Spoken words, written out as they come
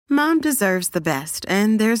Mom deserves the best,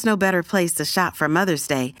 and there's no better place to shop for Mother's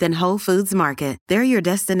Day than Whole Foods Market. They're your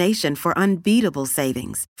destination for unbeatable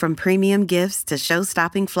savings, from premium gifts to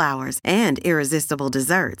show-stopping flowers and irresistible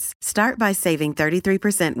desserts. Start by saving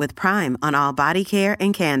 33% with Prime on all body care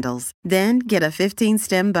and candles. Then get a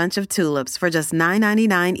 15-stem bunch of tulips for just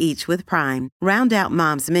 $9.99 each with Prime. Round out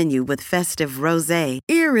Mom's menu with festive rosé,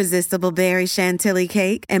 irresistible berry chantilly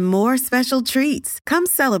cake, and more special treats. Come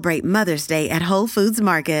celebrate Mother's Day at Whole Foods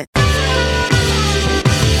Market.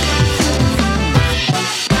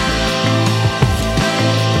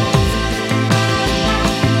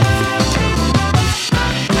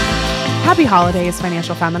 Happy holidays,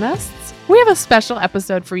 financial feminists. We have a special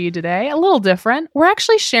episode for you today, a little different. We're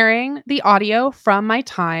actually sharing the audio from my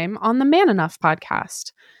time on the Man Enough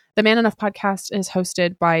podcast. The Man Enough podcast is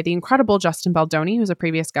hosted by the incredible Justin Baldoni, who's a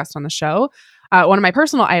previous guest on the show, one of my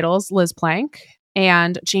personal idols, Liz Plank,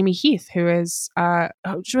 and Jamie Heath, who was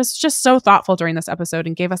just so thoughtful during this episode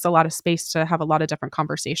and gave us a lot of space to have a lot of different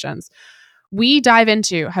conversations. We dive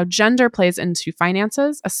into how gender plays into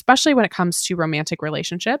finances, especially when it comes to romantic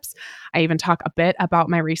relationships. I even talk a bit about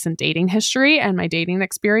my recent dating history and my dating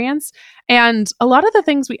experience. And a lot of the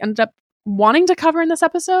things we ended up wanting to cover in this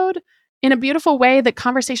episode, in a beautiful way, the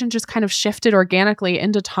conversation just kind of shifted organically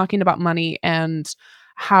into talking about money and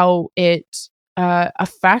how it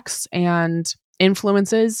affects and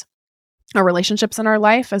influences our relationships in our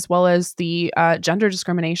life, as well as the gender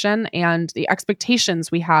discrimination and the expectations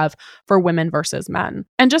we have for women versus men.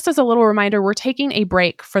 And just as a little reminder, we're taking a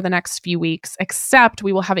break for the next few weeks, except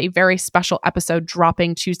we will have a very special episode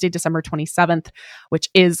dropping Tuesday, December 27th, which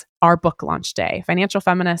is our book launch day. Financial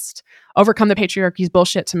Feminist, Overcome the Patriarchy's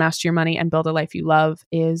Bullshit to Master Your Money and Build a Life You Love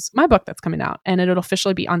is my book that's coming out, and it'll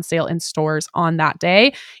officially be on sale in stores on that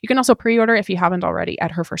day. You can also pre-order if you haven't already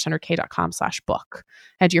at herfirst100k.com/book.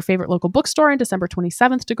 Head to your favorite local bookstore on December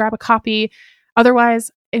 27th to grab a copy.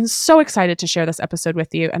 Otherwise, I'm so excited to share this episode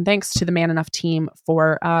with you, and thanks to the Man Enough team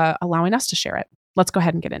for allowing us to share it. Let's go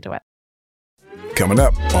ahead and get into it. Coming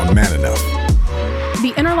up on Man Enough.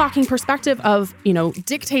 The interlocking perspective of,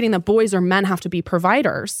 dictating that boys or men have to be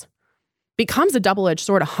providers becomes a double-edged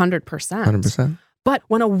sword 100%. 100%. But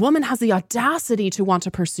when a woman has the audacity to want to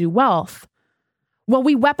pursue wealth, well,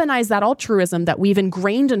 we weaponize that altruism that we've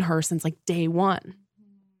ingrained in her since day one.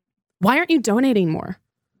 Why aren't you donating more?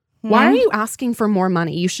 Why are you asking for more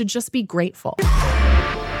money? You should just be grateful.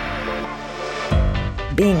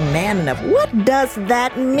 Being man enough, what does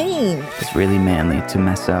that mean? It's really manly to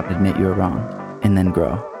mess up, admit you're wrong, and then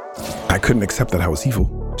grow. I couldn't accept that I was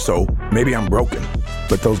evil. So maybe I'm broken,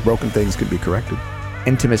 but those broken things could be corrected.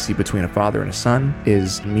 Intimacy between a father and a son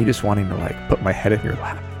is me just wanting to put my head in your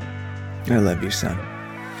lap. I love you, son.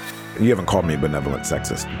 You haven't called me benevolent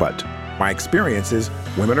sexist, but my experience is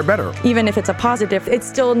women are better. Even if it's a positive, it's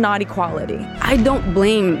still not equality. I don't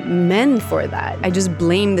blame men for that. I just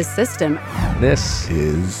blame the system. This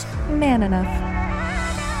is Man Enough.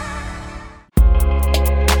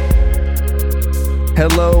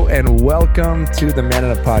 Hello and welcome to the Man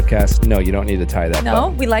Enough podcast. No, you don't need to tie that. No,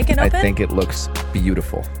 button. we like it open. I think it looks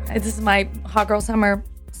beautiful. This is my hot girl summer.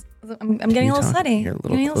 I'm getting a little slutty. You're a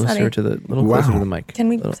little closer to the closer to the mic. Can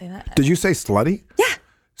we say that? Did you say slutty? Yeah.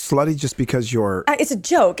 Slutty just because you're... it's a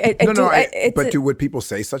joke. Would people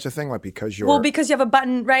say such a thing? Because you're... Well, because you have a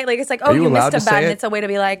button, right? It's you missed a button. It's a way to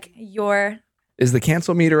be you're... Is the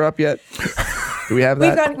cancel meter up yet? Do we have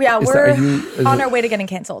that? We're on our way to getting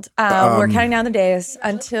canceled. We're counting down the days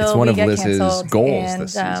until we get canceled. It's one of Liz's goals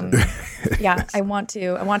this season. Yeah, I want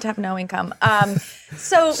to have no income.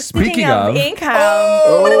 So speaking of income,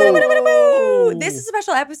 this is a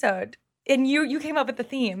special episode, and you came up with the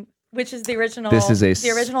theme, which is the original. This is the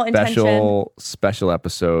original intention. Special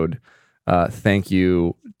episode. Thank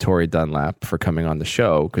you, Tori Dunlap, for coming on the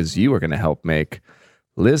show, because you are going to help make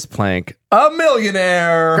Liz Plank a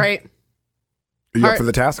millionaire. Great. Are you up for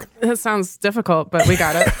the task? That sounds difficult, but we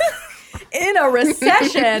got it. In a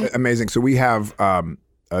recession. Amazing. So we have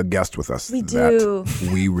a guest with us. We do. That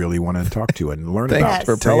we really want to talk to and learn Thanks about.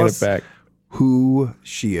 for bringing it back. Who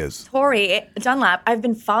she is. Tori Dunlap. I've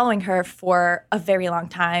been following her for a very long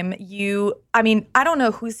time. I don't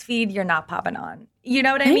know whose feed you're not popping on. You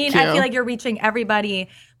know what I mean? Thank you. I feel like you're reaching everybody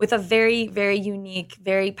with a very, very unique,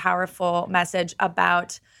 very powerful message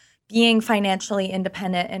about being financially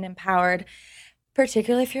independent and empowered,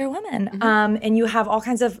 particularly if you're a woman. Mm-hmm. And you have all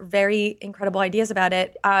kinds of very incredible ideas about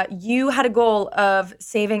it. You had a goal of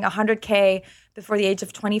saving $100K before the age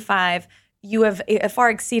of 25. You have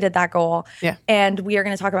far exceeded that goal. Yeah. And we are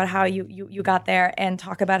going to talk about how you got there and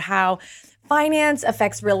talk about how finance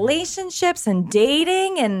affects relationships and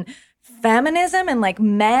dating and feminism and like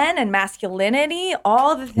men and masculinity,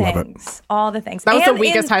 all the things. All the things. That was the And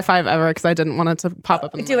weakest high five ever because I didn't want it to pop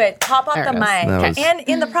up. Do it. Pop up There the it is. mic. That was- And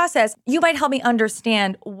in the process, you might help me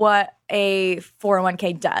understand what a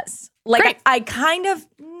 401k does. Like, Great. I kind of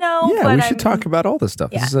know, Yeah, but we should talk about all this stuff.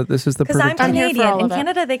 Yeah. This is the because I'm perfect time. here for Canadian. all In of it.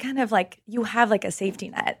 Canada, they kind of like, you have like a safety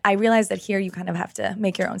net. I realize that here you kind of have to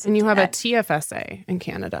make your own safety And you have a net. TFSA in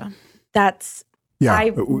Canada. That's, Yeah, I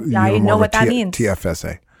you know more of what a that means.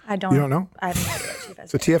 TFSA. I don't. You don't know? I have no idea what TFSA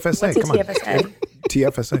It's a TFSA. What's a Come on. TFSA?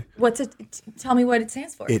 TFSA. What's it? Tell me what it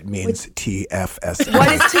stands for. It means TFSA. What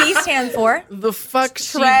does T stand for? The fuck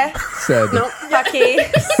Tre. Said, Fucky.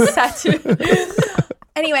 Satu.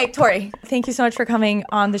 Anyway, Tori, thank you so much for coming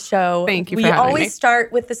on the show. Thank you We for having always me.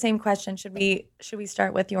 start with the same question. Should we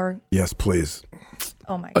start with your? Yes, please.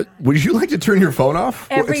 Oh my God. would you like to turn your phone off?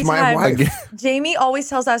 Every it's my time. wife. Jamie always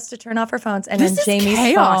tells us to turn off our phones, and This then is Jamie's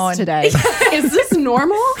chaos phone today. Is this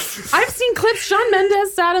normal? I've seen clips. Shawn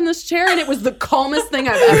Mendes sat in this chair, and it was the calmest thing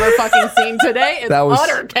I've ever fucking seen today. It's That was-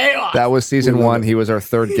 utter chaos. That was season 1. He was our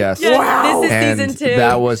third guest. Wow. This is And season 2.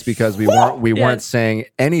 that was because we weren't Yes. saying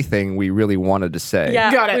anything we really wanted to say.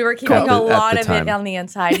 Yeah, Got it. we were keeping At a the lot of time. it on the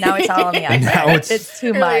inside. Now it's all on the outside. Now it's-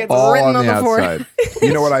 too much. All written on the on the board. outside.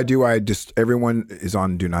 You know what I do? Everyone is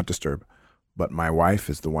on Do Not Disturb, but my wife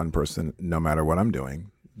is the one person, no matter what I'm doing,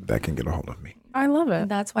 that can get a hold of me. I love it.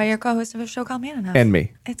 That's why you're co-host of a show called Man Enough. And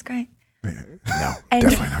me. It's great. No, And-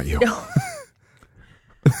 definitely not you.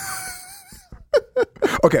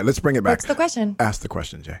 Okay, let's bring it back. What's the question? Ask the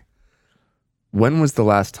question, Jay. When was the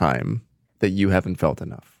last time that you haven't felt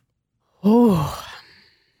enough? Oh.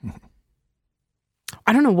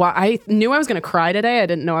 I don't know why. I knew I was going to cry today. I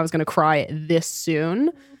didn't know I was going to cry this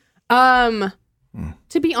soon.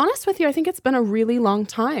 To be honest with you, I think it's been a really long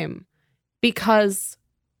time because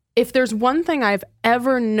if there's one thing I've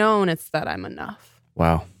ever known, it's that I'm enough.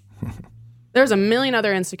 Wow. There's a million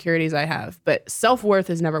other insecurities I have, but self-worth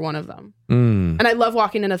is never one of them. Mm. And I love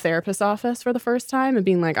walking in a therapist's office for the first time and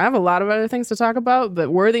being like, I have a lot of other things to talk about, but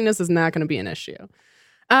worthiness is not going to be an issue.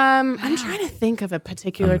 I'm trying to think of a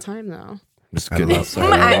particular time though. It's I good. love,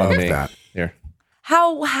 I love me. that. Here.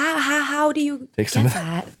 How do you Take some get of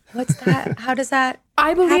that? What's that? How does that?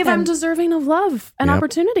 I believe happen? I'm deserving of love and Yep.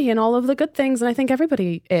 opportunity and all of the good things. And I think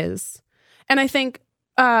everybody is. And I think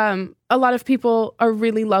a lot of people are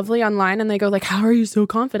really lovely online and they go like, how are you so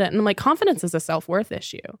confident? And I'm like, confidence is a self-worth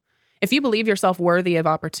issue. If you believe yourself worthy of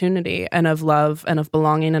opportunity and of love and of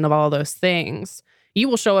belonging and of all those things, you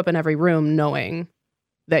will show up in every room knowing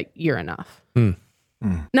that you're enough.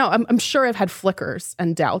 No, I'm sure I've had flickers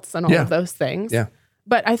and doubts and all Yeah. of those things. Yeah.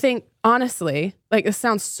 But I think, honestly, like this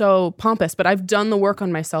sounds so pompous, but I've done the work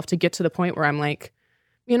on myself to get to the point where I'm like,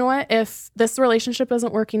 you know what? If this relationship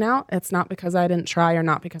isn't working out, it's not because I didn't try or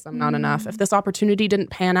not because I'm not enough. If this opportunity didn't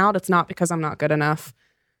pan out, it's not because I'm not good enough.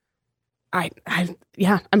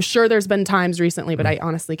 I'm sure there's been times recently, but I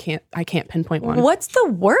honestly can't pinpoint one. What's the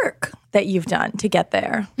work that you've done to get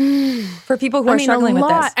there for people who are struggling with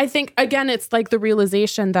this? I think, again, it's like the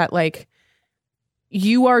realization that like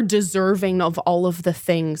you are deserving of all of the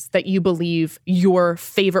things that you believe your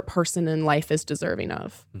favorite person in life is deserving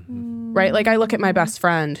of, right? Like I look at my best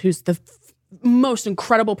friend who's the most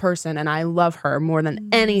incredible person and I love her more than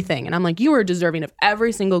anything. And I'm like, you are deserving of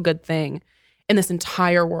every single good thing in this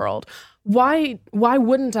entire world. Why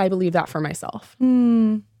wouldn't I believe that for myself?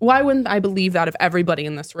 Why wouldn't I believe that of everybody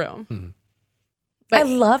in this room? I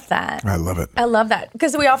love that. I love it. I love that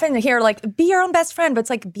because we often hear like, be your own best friend, but it's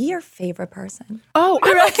like, be your favorite person. Oh,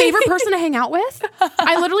 I'm my favorite person to hang out with.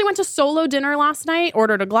 I literally went to solo dinner last night,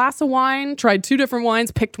 ordered a glass of wine, tried 2 different wines,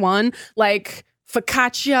 picked one, like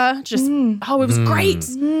focaccia. Just, it was great.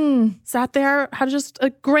 Sat there, had just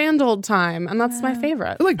a grand old time. And that's my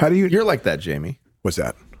favorite. How do you? You're like that, Jamie. What's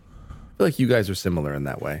that? I feel like you guys are similar in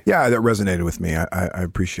that way. Yeah, that resonated with me. I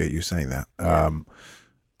appreciate you saying that.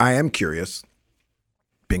 I am curious,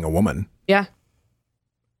 being a woman Yeah.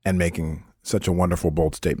 and making such a wonderful,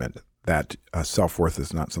 bold statement that self-worth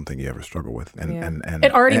is not something you ever struggle with. And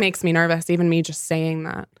It already makes me nervous, even me just saying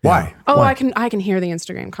that. Why? Oh, Why? I can hear the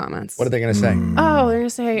Instagram comments. What are they going to say? Oh, they're gonna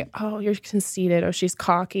say, oh, you're conceited. Oh, she's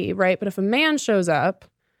cocky, right? But if a man shows up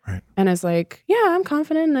Right. and is like, yeah, I'm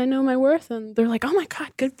confident and I know my worth, and they're like, oh my God,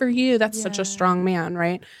 good for you. That's such a strong man,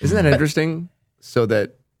 right? Isn't that interesting? So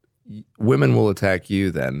that women will attack you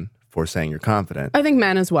then for saying you're confident. I think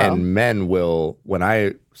men as well. And men will, when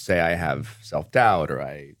I say I have self-doubt or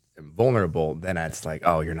I am vulnerable, then it's like,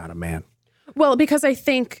 oh, you're not a man. Well, because I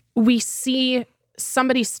think we see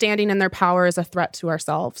somebody standing in their power as a threat to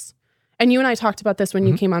ourselves. And you and I talked about this when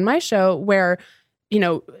you came on my show, where, you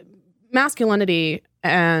know, masculinity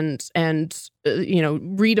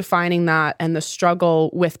redefining that, and the struggle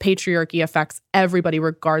with patriarchy affects everybody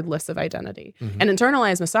regardless of identity. And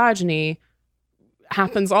internalized misogyny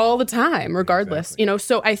happens all the time regardless. Exactly.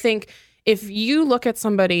 So I think if you look at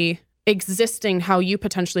somebody existing how you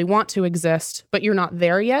potentially want to exist, but you're not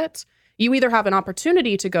there yet, you either have an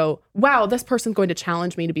opportunity to go, wow, this person's going to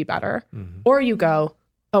challenge me to be better, or you go,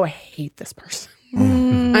 oh, I hate this person.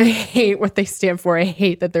 I hate what they stand for. I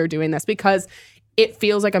hate that they're doing this, because it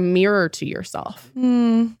feels like a mirror to yourself.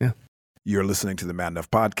 Yeah. You're listening to the Man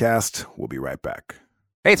Enough Podcast. We'll be right back.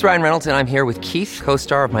 Hey, it's Ryan Reynolds, and I'm here with Keith,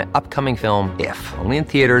 co-star of my upcoming film, If, only in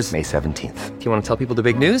theaters May 17th. Do you want to tell people the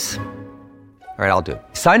big news? All right, I'll do it.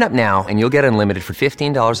 Sign up now and you'll get unlimited for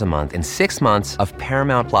 $15 a month and 6 months of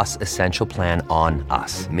Paramount Plus Essential Plan on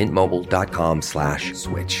us.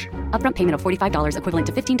 MintMobile.com/switch. Upfront payment of $45 equivalent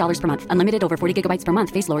to $15 per month. Unlimited over 40 gigabytes per month.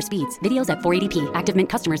 Face lower speeds. Videos at 480p. Active Mint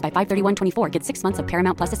customers by 531.24 get 6 months of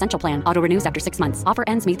Paramount Plus Essential Plan. Auto renews after 6 months. Offer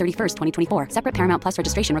ends May 31st, 2024. Separate Paramount Plus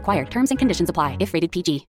registration required. Terms and conditions apply if rated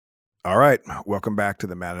PG. All right. Welcome back to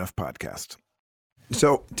the Man Enough Podcast.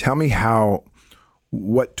 So tell me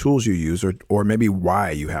what tools you use, or maybe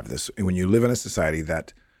why you have this. When you live in a society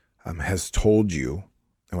that has told you,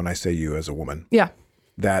 and when I say you as a woman,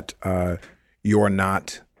 that you're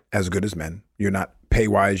not as good as men. You're not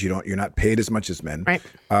pay-wise. You're not paid as much as men. Right.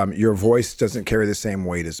 Your voice doesn't carry the same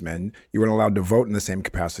weight as men. You weren't allowed to vote in the same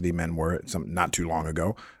capacity men were not too long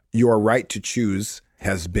ago. Your right to choose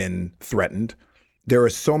has been threatened. There are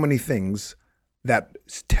so many things that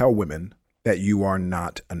tell women that you are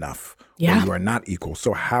not enough, or you are not equal.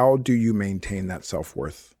 So how do you maintain that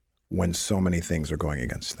self-worth when so many things are going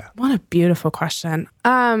against that? What a beautiful question.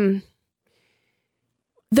 There's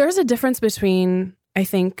a difference between, I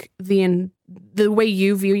think, the way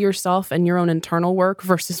you view yourself and your own internal work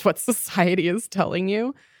versus what society is telling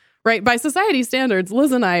you, right? By society standards,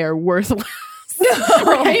 Liz and I are worthless,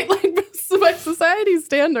 right? Like, by society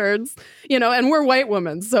standards, and we're white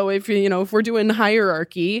women. So if we're doing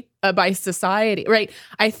hierarchy by society, right?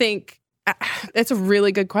 I think it's a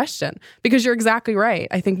really good question, because you're exactly right.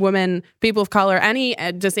 I think women, people of color, any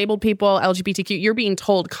disabled people, LGBTQ, you're being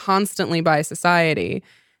told constantly by society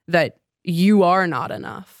that you are not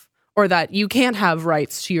enough, or that you can't have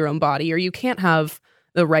rights to your own body, or you can't have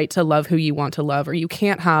the right to love who you want to love, or you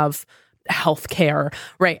can't have health care,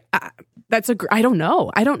 right? I don't know.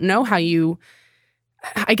 I don't know how I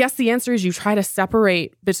guess the answer is you try to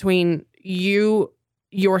separate between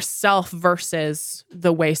yourself versus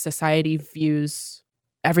the way society views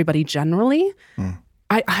everybody generally.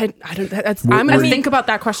 I don't, I'm going to think about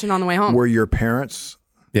that question on the way home. Were your parents,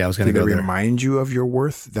 I was going to go there, remind you of your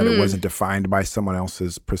worth, that it wasn't defined by someone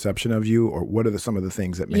else's perception of you? Or what are some of the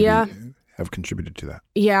things that maybe have contributed to that?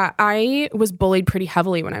 Yeah, I was bullied pretty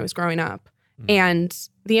heavily when I was growing up. And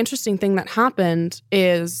the interesting thing that happened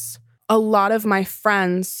is a lot of my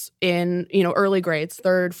friends in, early grades,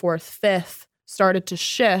 3rd, 4th, 5th, started to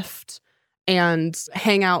shift and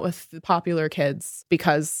hang out with the popular kids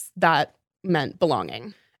because that meant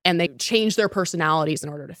belonging. And they changed their personalities in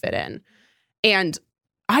order to fit in. And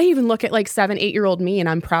I even look at 7, 8-year-old me, and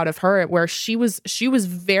I'm proud of her, where she was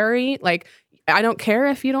very I don't care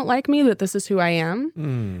if you don't like me, that this is who I am.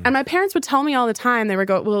 And my parents would tell me all the time, they would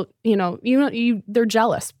go, well, they're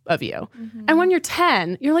jealous of you. And when you're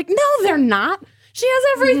 10, you're like, no, they're not. She has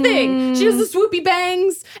everything. She has the swoopy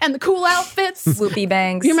bangs and the cool outfits. Swoopy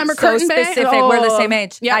bangs. You remember so curtain bangs? specific. We're the same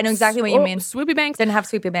age. Yeah, I know exactly what you mean. Swoopy bangs. Didn't have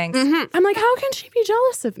swoopy bangs. I'm like, how can she be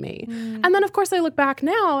jealous of me? And then, of course, I look back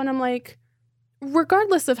now and I'm like,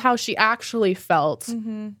 regardless of how she actually felt,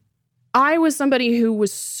 I was somebody who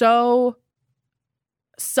was so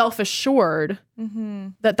self-assured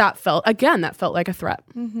that felt like a threat.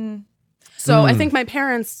 So I think my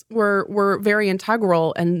parents were very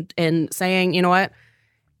integral in saying, you know what,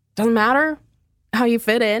 doesn't matter how you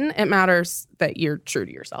fit in, it matters that you're true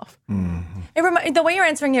to yourself. The way you're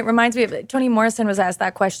answering it reminds me of Toni Morrison was asked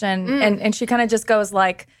that question, and she kind of just goes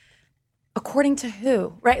like, according to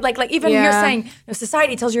who, right? Like even you're saying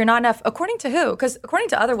society tells you you're not enough. According to who? Because according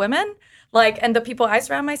to other women, and the people I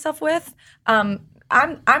surround myself with,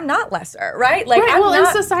 I'm not lesser, right? And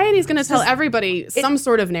society's going to tell everybody some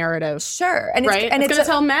sort of narrative. Sure. And it's going to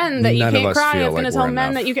tell men that you can't cry. It's going to tell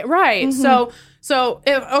men that you can, right. So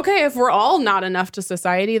if we're all not enough to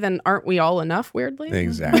society, then aren't we all enough, weirdly?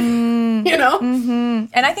 Exactly. And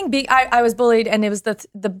I think I was bullied, and it was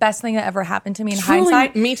the best thing that ever happened to me in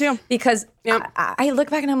hindsight. Me too. Because I look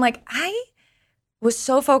back and I'm like, I was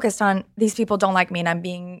so focused on these people don't like me, and I'm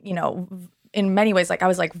being, in many ways, I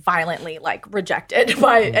was violently rejected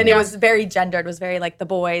by, and it was very gendered, was very the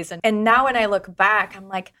boys. And now when I look back, I'm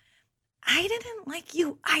like, I didn't like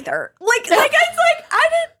you either. Like it's like I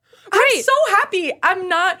didn't. Right. I'm so happy. I'm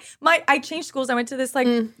not I changed schools. I went to this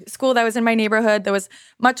school that was in my neighborhood that was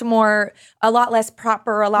much more, a lot less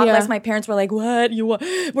proper, a lot less. My parents were like, what?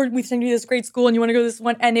 We sent you to this great school and you want to go to this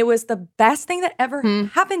one? And it was the best thing that ever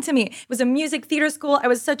happened to me. It was a music theater school. I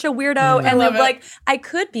was such a weirdo. And like, I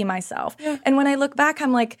could be myself. Yeah. And when I look back,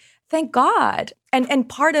 I'm like, thank God. And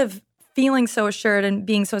part of feeling so assured and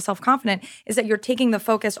being so self-confident is that you're taking the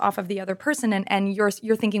focus off of the other person and you're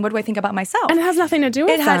thinking, what do I think about myself? And it has nothing to do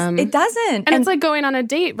with them. It doesn't. And it's like going on a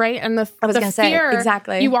date, right? And the fear,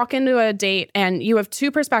 exactly. You walk into a date and you have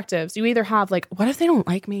two perspectives. You either have like, what if they don't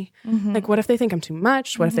like me? Mm-hmm. Like, what if they think I'm too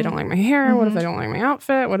much? What if they don't like my hair? Mm-hmm. What if they don't like my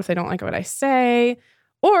outfit? What if they don't like what I say?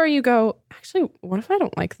 Or you go, actually, what if I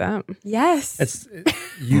don't like them? Yes.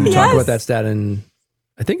 You talk about that stat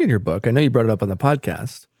I think in your book. I know you brought it up on the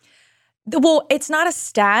podcast. Well, it's not a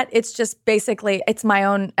stat. It's just basically, it's my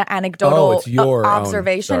own anecdotal it's your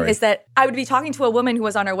observation is that I would be talking to a woman who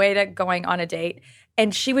was on her way to going on a date,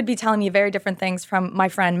 and she would be telling me very different things from my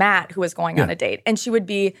friend Matt, who was going on a date. And she would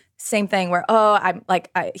be same thing where, I'm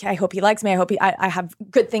like, I hope he likes me. I hope I have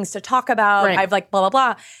good things to talk about. Right. I've like blah, blah,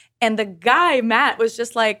 blah. And the guy, Matt, was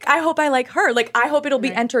just like, I hope I like her. Like, I hope it'll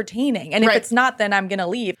be entertaining. And if it's not, then I'm going to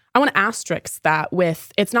leave. I want to asterisk that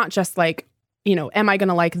with, it's not just like, am I going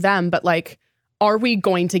to like them? But like, are we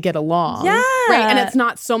going to get along? Yeah. Right. And it's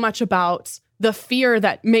not so much about the fear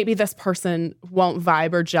that maybe this person won't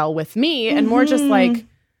vibe or gel with me and more just like,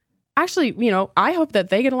 actually, I hope that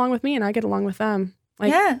they get along with me and I get along with them.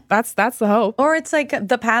 Like, that's the hope. Or it's like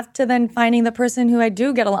the path to then finding the person who I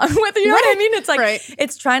do get along with. You know what I mean? It's like,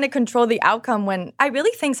 it's trying to control the outcome when I really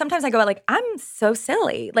think sometimes I go like, I'm so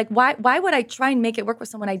silly. Like, why would I try and make it work with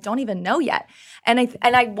someone I don't even know yet? And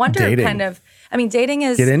I wonder dating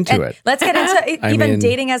is. Get into it. Let's get into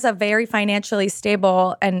dating as a very financially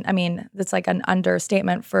stable, and I mean, that's like an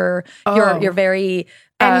understatement for your very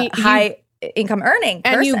high income earning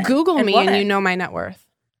person. And you Google me woman. and you know my net worth.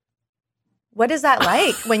 What is that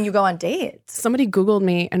like when you go on dates? Somebody Googled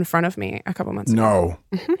me in front of me a couple months ago. No.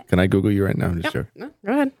 Mm-hmm. Can I Google you right now? I'm just sure. No,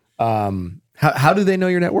 go ahead. How do they know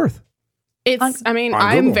your net worth?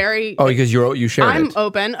 I'm very... Oh, because you share it. I'm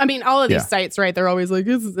open. I mean, all of these sites, right? They're always like,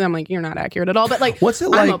 I'm like, you're not accurate at all. But like, what's it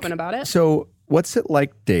like? I'm open about it. So what's it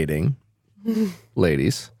like dating,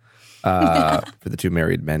 ladies, for the two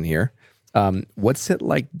married men here? What's it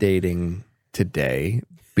like dating today,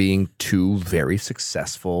 being two very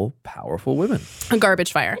successful, powerful women? A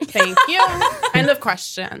garbage fire. Thank you. End of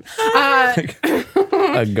question.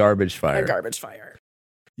 A garbage fire. A garbage fire.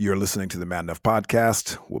 You're listening to the Man Enough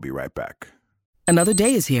Podcast. We'll be right back. Another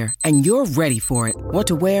day is here, and you're ready for it. What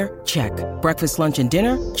to wear? Check. Breakfast, lunch, and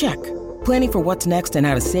dinner? Check. Planning for what's next and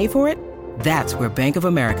how to save for it? That's where Bank of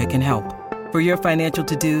America can help. For your financial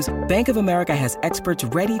to-dos, Bank of America has experts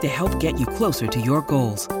ready to help get you closer to your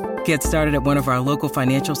goals. Get started at one of our local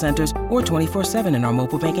financial centers or 24/7 in our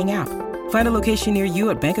mobile banking app. Find a location near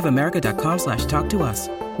you at bankofamerica.com/talktous.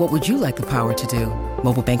 What would you like the power to do?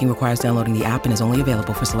 Mobile banking requires downloading the app and is only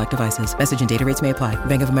available for select devices. Message and data rates may apply.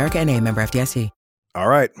 Bank of America NA, member FDIC. All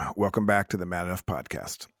right. Welcome back to the Man Enough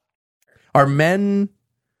Podcast. Are men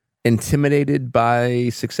intimidated by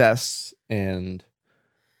success and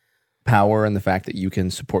power and the fact that you can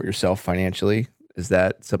support yourself financially? Is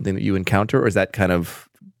that something that you encounter, or is that kind of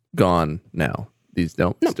gone now? These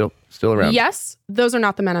still around? Yes, those are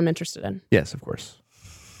not the men I'm interested in. Yes, of course.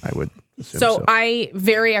 I would assume so. I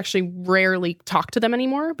very actually rarely talk to them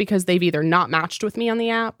anymore because they've either not matched with me on the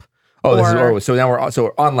app. So now we're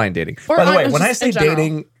online dating. By the way, when I say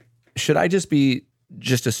dating, should I just be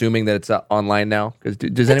assuming that it's online now? Because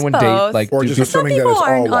does anyone date like, or just assuming that it's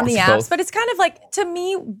all on the apps? But it's kind of like, to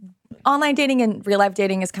me, online dating and real life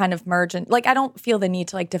dating is kind of merged. And like, I don't feel the need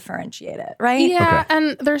to like differentiate it, right? Yeah,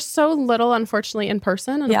 and there's so little, unfortunately, in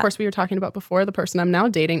person. And of course, we were talking about before, the person I'm now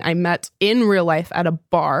dating, I met in real life at a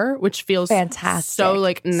bar, which feels fantastic. So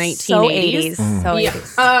like 1980s. So 80s. So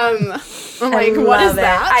 80s. I'm like, what is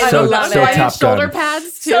that? I love it. I need shoulder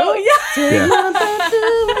pads too. So,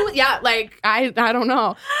 yeah, like I don't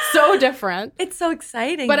know. So different. It's so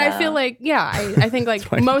exciting. But I feel like, I think like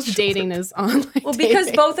most dating is online. Well, because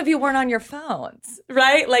both of you weren't on your phones,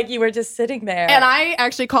 right? Like you were just sitting there. And I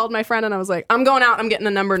actually called my friend and I was like, I'm going out. I'm getting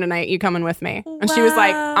a number tonight. You coming with me? And she was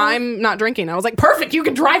like, I'm not drinking. I was like, perfect. You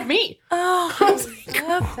can drive me. Oh, I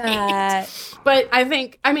love that. But I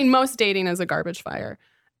think, most dating is a garbage fire.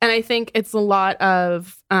 And I think it's a lot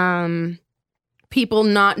of people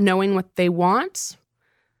not knowing what they want.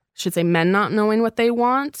 I should say men not knowing what they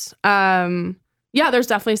want. There's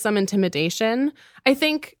definitely some intimidation. I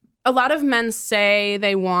think a lot of men say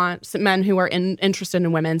they want, men who are interested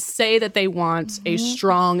in women say that they want a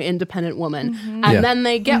strong, independent woman. And then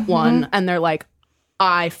they get one and they're like,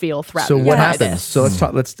 I feel threatened. So what by happens? this. So let's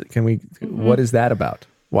talk, what is that about?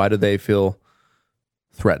 Why do they feel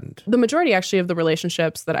threatened? The majority actually of the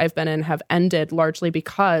relationships that I've been in have ended largely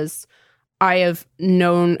because I have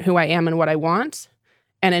known who I am and what I want.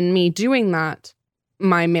 And in me doing that,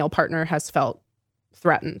 my male partner has felt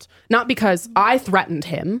threatened. Not because I threatened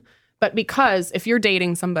him, but because if you're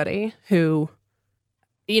dating somebody who,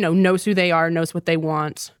 knows who they are, knows what they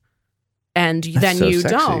want, and then so you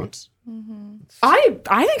sexy. don't.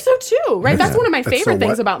 I think so too, right? That's one of my favorite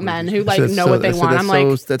things about men who know what they want. I'm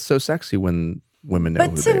like, that's so sexy when women know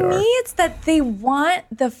who they are. But to me, it's that they want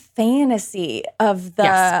the fantasy of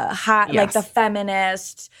the hot, like the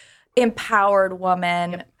feminist, empowered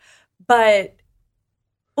woman. But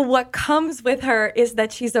what comes with her is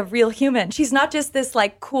that she's a real human. She's not just this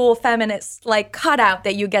like cool feminist like cutout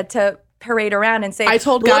that you get to parade around and say,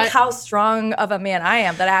 look how strong of a man I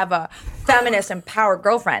am, that I have a feminist empowered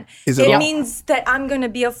girlfriend. It means that I'm going to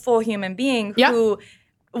be a full human being who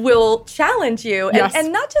will challenge you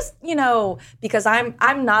and not just, because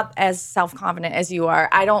I'm not as self-confident as you are.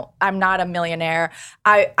 I'm not a millionaire.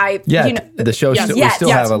 The show we still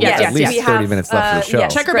have at least 30 minutes left of the show.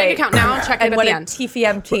 Check our bank account now, check it and at what the a end.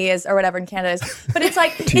 TFMT is or whatever in Canada is. But it's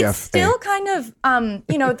like, it's still kind of,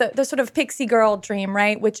 the sort of pixie girl dream,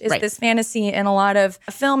 right? Which is this fantasy in a lot of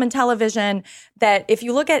film and television that if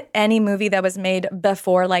you look at any movie that was made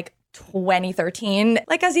before like 2013,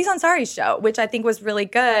 like Aziz Ansari's show, which I think was really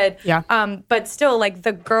good. Yeah. But still, like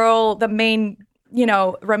the girl, the main,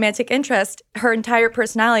 romantic interest, her entire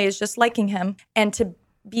personality is just liking him and to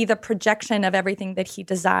be the projection of everything that he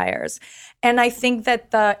desires. And I think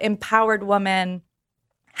that the empowered woman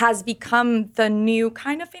has become the new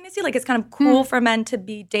kind of fantasy. Like it's kind of cool for men to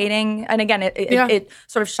be dating. And again, it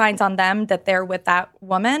sort of shines on them that they're with that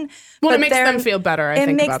woman. Well, it makes them feel better, I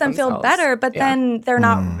think. It makes them feel better, but then they're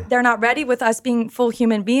not ready with us being full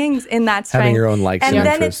human beings in that strength. Having your own likes and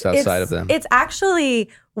interests outside of them. It's actually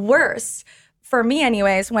worse for me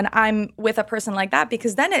anyways, when I'm with a person like that,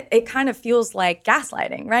 because then it kind of feels like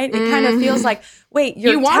gaslighting, right? It kind of feels like, wait,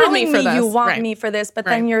 you're telling me you want me for this, but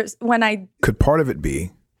then Could part of it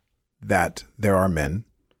be that there are men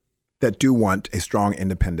that do want a strong,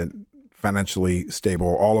 independent, financially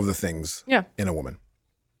stable, all of the things in a woman?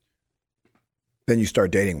 Then you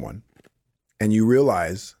start dating one and you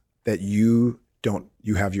realize that you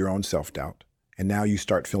have your own self-doubt. And now you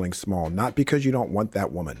start feeling small, not because you don't want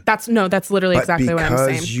that woman. That's literally exactly what I'm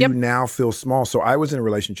saying. Because you now feel small. So I was in a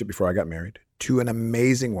relationship before I got married to an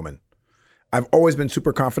amazing woman. I've always been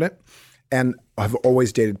super confident and I've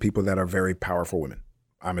always dated people that are very powerful women.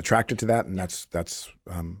 I'm attracted to that, and that's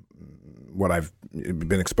what I've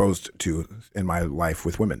been exposed to in my life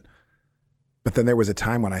with women. But then there was a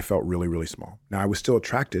time when I felt really, really small. Now, I was still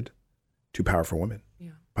attracted to powerful women,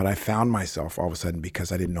 but I found myself all of a sudden,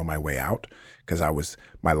 because I didn't know my way out, because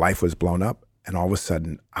my life was blown up, and all of a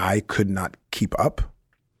sudden I could not keep up.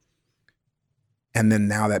 And then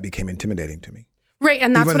now that became intimidating to me. Right,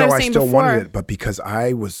 and that's what I was saying before. Even though I still wanted it, but because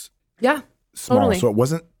I was small. Totally. So it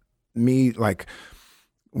wasn't me like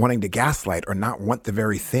wanting to gaslight or not want the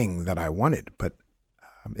very thing that I wanted. But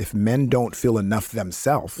if men don't feel enough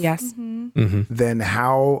themselves, then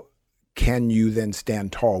how can you then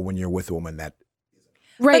stand tall when you're with a woman that...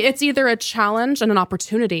 Right. It's either a challenge and an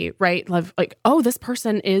opportunity, right? Like, oh, this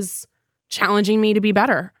person is challenging me to be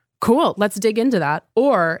better. Cool. Let's dig into that.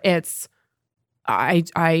 Or it's,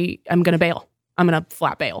 I am going to bail. I'm going to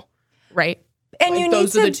flat bail. Right. And you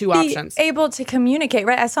those need are to the two be options. Able to communicate,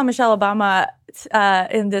 right? I saw Michelle Obama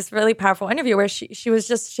in this really powerful interview where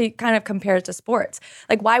she kind of compared it to sports.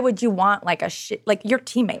 Like, why would you want like your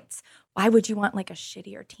teammates? Why would you want like a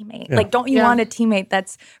shittier teammate? Yeah. Like, don't you want a teammate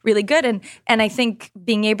that's really good? And I think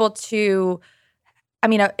being able to,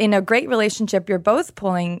 in a great relationship, you're both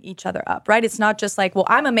pulling each other up, right? It's not just like, well,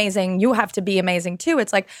 I'm amazing, you have to be amazing too.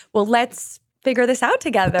 It's like, well, let's figure this out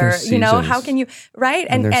together. How can you, right?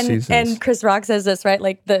 And Chris Rock says this, right?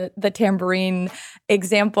 Like the tambourine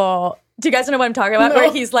example. Do you guys know what I'm talking about? No.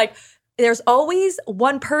 Where he's like, there's always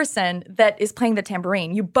one person that is playing the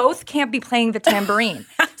tambourine. You both can't be playing the tambourine.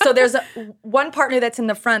 So there's one partner that's in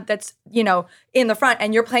the front, that's, in the front,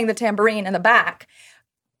 and you're playing the tambourine in the back.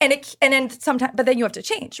 And then sometimes, but then you have to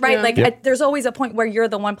change, right? Yeah. There's always a point where you're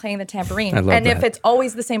the one playing the tambourine. And if it's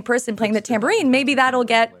always the same person playing the tambourine, maybe that'll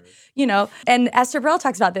get, and Esther Perel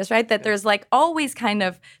talks about this, right? That there's like always kind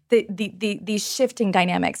of these shifting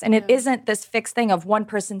dynamics, and it isn't this fixed thing of one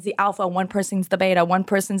person's the alpha, one person's the beta, one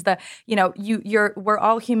person's the, we're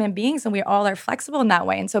all human beings and we all are flexible in that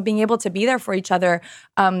way. And so being able to be there for each other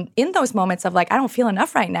in those moments of like, I don't feel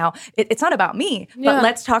enough right now. It's not about me, but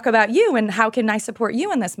let's talk about you and how can I support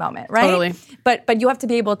you in this moment, right? Totally. But you have to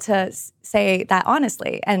be able to say that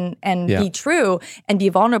honestly and be true and be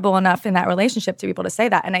vulnerable enough in that relationship to be able to say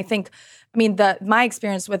that. And I think, my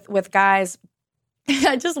experience with guys,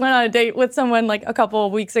 I just went on a date with someone like a couple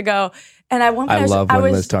of weeks ago, and I love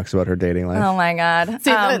when Liz talks about her dating life. Oh my god!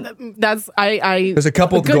 See, there's a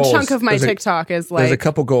couple a good goals. chunk of my TikTok is like there's a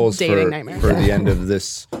couple goals dating nightmare for the end of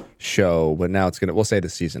this show, but now we'll say the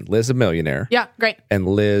season. Liz a millionaire. Yeah, great. And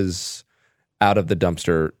Liz out of the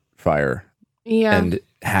dumpster fire. Yeah, and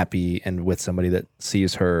happy and with somebody that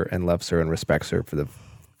sees her and loves her and respects her for the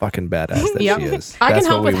fucking badass that she is. I can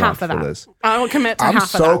help with half of that. Liz. I'll commit to half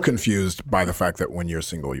of that. I'm so confused by the fact that when you're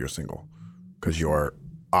single, because you're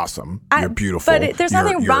awesome, you're beautiful. But there's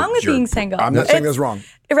nothing wrong with being single. I'm not saying that's wrong.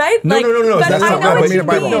 Right? No. That's not what you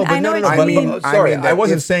mean. Sorry, I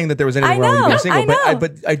wasn't saying that there was anything wrong with being single,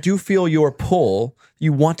 but I do feel your pull.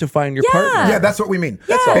 You want to find your partner. Yeah, that's what we mean.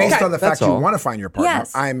 Yeah. Based on the fact you want to find your partner.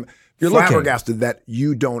 Yes. I'm flabbergasted that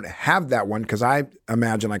you don't have that one, because I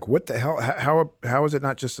imagine like, what the hell? How is it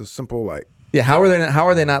not just a simple like? Yeah, how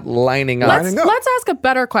are they not lining up? Let's ask a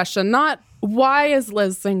better question. Not why is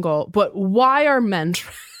Liz single, but why are men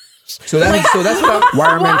trash? So that's what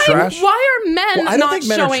why are men trash? Why are men I don't not think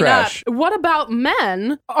men showing are trash. up? What about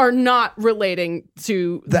men are not relating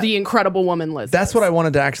to the incredible woman Liz? That's what I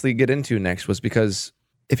wanted to actually get into next, was because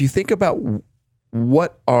if you think about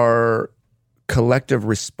what our collective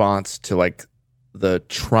response to like the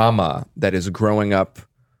trauma that is growing up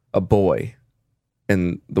a boy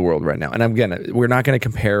in the world right now. And again, we're not going to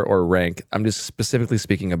compare or rank. I'm just specifically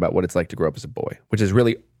speaking about what it's like to grow up as a boy, which is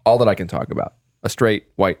really all that I can talk about. A straight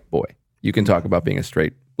white boy. You can talk about being a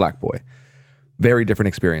straight black boy. Very different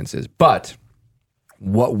experiences. But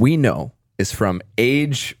what we know is from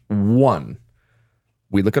age 1,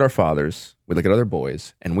 we look at our fathers, we look at other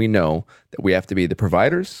boys, and we know that we have to be the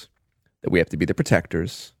providers, that we have to be the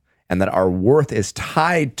protectors, and that our worth is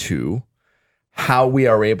tied to how we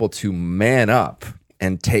are able to man up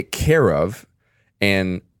and take care of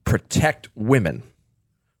and protect women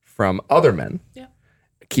from other men,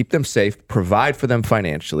 keep them safe, provide for them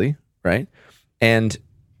financially, right? And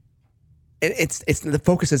it's the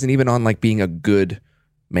focus isn't even on like being a good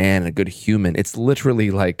man, a good human. It's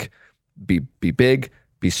literally like be big,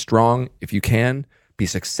 be strong if you can, be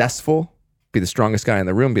successful, be the strongest guy in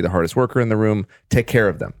the room, be the hardest worker in the room, take care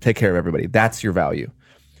of them, take care of everybody. That's your value.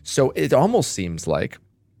 So it almost seems like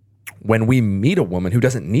when we meet a woman who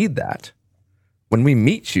doesn't need that, when we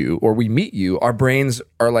meet you or we meet you, our brains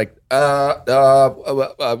are like,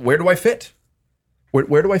 where do I fit?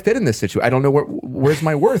 Where do I fit in this situation? I don't know where's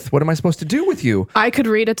my worth. What am I supposed to do with you? I could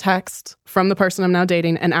read a text from the person I'm now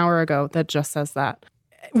dating an hour ago that just says that.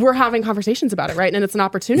 We're having conversations about it, right? And it's an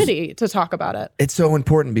opportunity to talk about it. It's so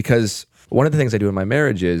important because one of the things I do in my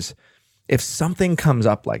marriage is if something comes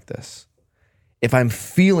up like this, if I'm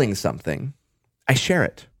feeling something, I share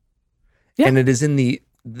it. Yeah. And it is in the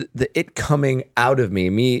it coming out of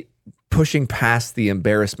me pushing past the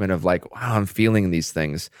embarrassment of like, wow, I'm feeling these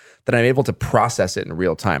things, that I'm able to process it in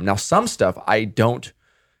real time. Now, some stuff I don't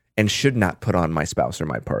and should not put on my spouse or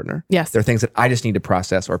my partner. Yes. There are things that I just need to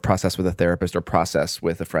process or process with a therapist or process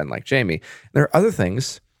with a friend like Jamie. There are other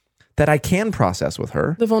things that I can process with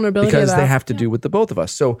her. The vulnerability because of that. They have to do with the both of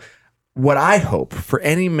us. So what I hope for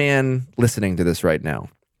any man listening to this right now,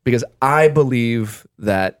 because I believe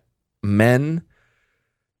that men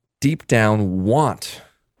deep down want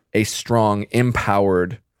a strong,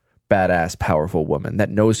 empowered, badass, powerful woman that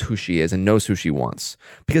knows who she is and knows who she wants.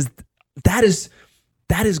 Because that is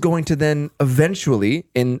going to then eventually,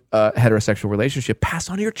 in a heterosexual relationship, pass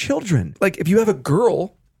on to your children. Like if you have a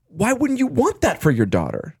girl, why wouldn't you want that for your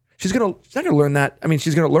daughter? She's not gonna learn that. I mean,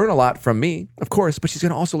 she's gonna learn a lot from me, of course, but she's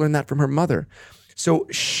gonna also learn that from her mother. So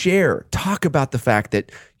talk about the fact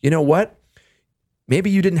that, you know what?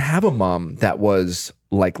 Maybe you didn't have a mom that was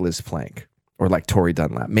like Liz Plank or like Tori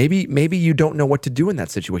Dunlap. Maybe you don't know what to do in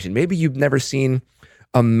that situation. Maybe you've never seen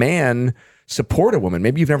a man support a woman.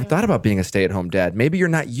 Maybe you've never thought about being a stay-at-home dad. Maybe you're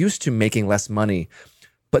not used to making less money,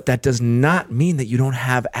 but that does not mean that you don't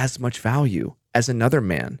have as much value as another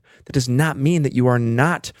man. That does not mean that you are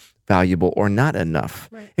not valuable or not enough.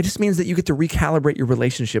 Right. It just means that you get to recalibrate your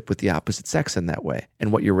relationship with the opposite sex in that way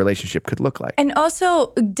and what your relationship could look like. And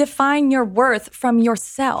also define your worth from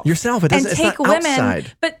yourself. Yourself. It doesn't, and take it's not women.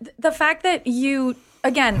 Outside. But the fact that you,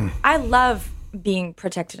 again, I love being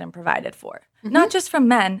protected and provided for. not just from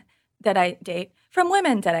men that I date, from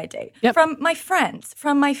women that I date, from my friends,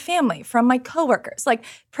 from my family, from my coworkers. Like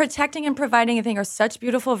protecting and providing, I think, are such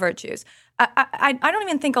beautiful virtues. I don't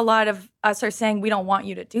even think a lot of us are saying we don't want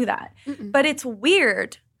you to do that. But it's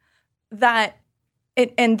weird that,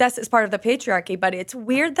 and this is part of the patriarchy, but it's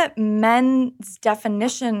weird that men's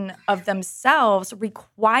definition of themselves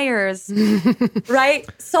requires, right,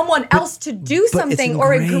 someone else to do something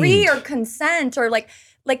or agree or consent or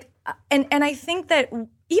and I think that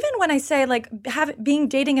even when I say like being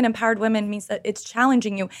dating an empowered woman means that it's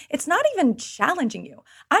challenging you, it's not even challenging you.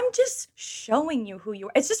 I'm just showing you who you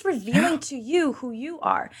are. It's just revealing to you who you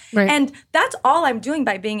are. Right. And that's all I'm doing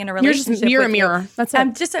by being in a relationship. You're just mirror. That's it.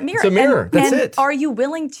 I'm just a mirror. It's a mirror. That's it. Are you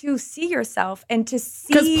willing to see yourself and to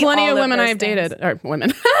see? Because plenty all of women those things?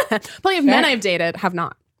 plenty of men I've dated have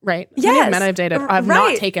not. Right. Yes. Plenty of men I've dated have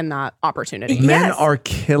not taken that opportunity. Men are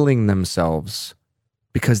killing themselves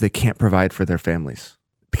because they can't provide for their families,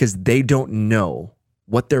 because they don't know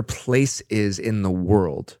what their place is in the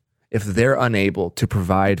world if they're unable to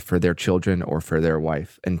provide for their children or for their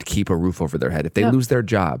wife and keep a roof over their head, if they lose their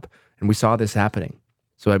job. And we saw this happening.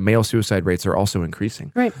 So male suicide rates are also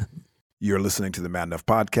increasing. Right. You're listening to the Man Enough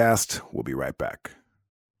Podcast. We'll be right back.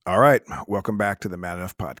 All right. Welcome back to the Man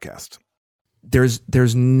Enough Podcast.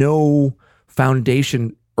 There's no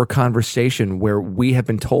foundation or conversation where we have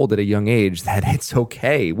been told at a young age that it's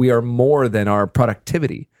okay. We are more than our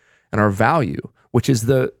productivity and our value, which is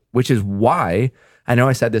why, I know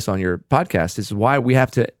I said this on your podcast, is why we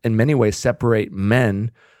have to, in many ways, separate men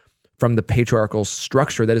from the patriarchal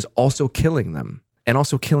structure that is also killing them and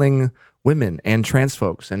also killing women and trans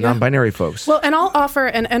folks and non-binary folks. Well, and I'll offer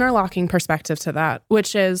an interlocking perspective to that,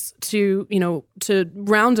 which is to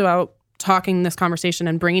round out talking this conversation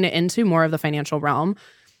and bringing it into more of the financial realm.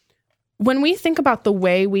 When we think about the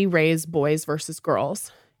way we raise boys versus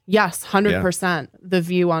girls, yes, 100%, the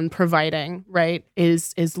view on providing, right,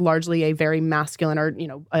 is largely a very masculine or,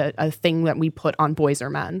 a thing that we put on boys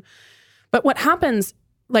or men. But what happens,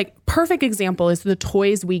 like, perfect example is the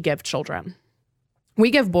toys we give children.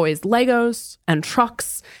 We give boys Legos and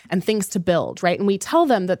trucks and things to build, right? And we tell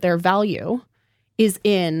them that their value is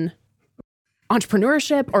in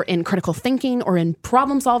entrepreneurship or in critical thinking or in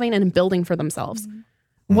problem solving and in building for themselves.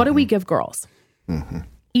 What do we give girls?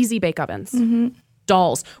 Easy bake ovens,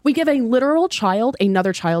 dolls. We give a literal child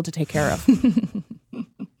another child to take care of.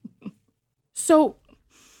 So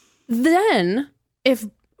then if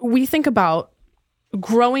we think about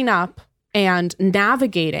growing up and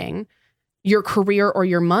navigating your career or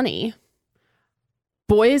your money,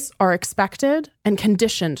 boys are expected and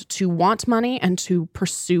conditioned to want money and to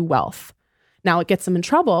pursue wealth. Now it gets them in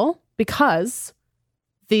trouble because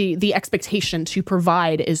the expectation to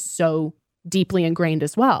provide is so deeply ingrained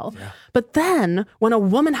as well. Yeah. But then when a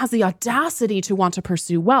woman has the audacity to want to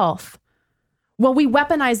pursue wealth, well, we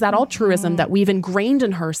weaponize that altruism that we've ingrained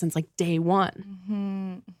in her since like day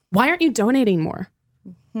one. Why aren't you donating more?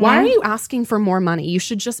 Why are you asking for more money? You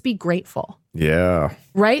should just be grateful. Yeah.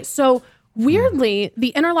 Right? So weirdly,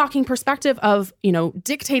 the interlocking perspective of,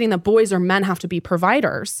 dictating that boys or men have to be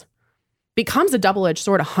providers becomes a double-edged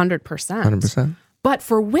sword 100%. 100%. But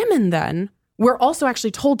for women then, we're also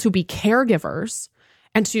actually told to be caregivers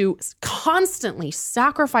and to constantly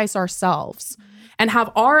sacrifice ourselves and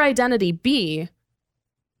have our identity be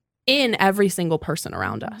in every single person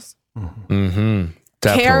around us.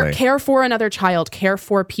 Care for another child, care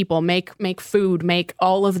for people, make food, make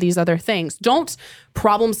all of these other things. Don't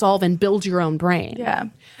problem solve and build your own brain. Yeah.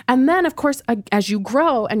 And then, of course, as you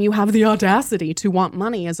grow and you have the audacity to want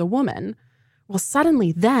money as a woman, well,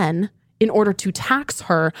 suddenly then, in order to tax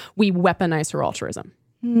her, we weaponize her altruism.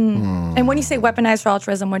 And when you say weaponize her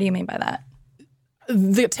altruism, what do you mean by that?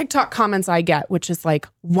 The TikTok comments I get, which is like,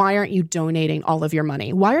 why aren't you donating all of your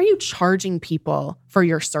money? Why are you charging people for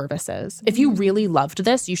your services? If you really loved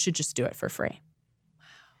this, you should just do it for free.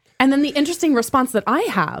 And then the interesting response that I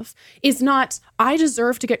have is not, I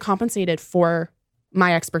deserve to get compensated for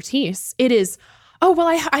my expertise. It is, oh, well,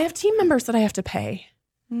 I have team members that I have to pay.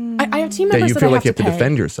 I have team members you that feel I like have you have to pay.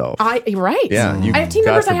 defend yourself. Right. Yeah. I have team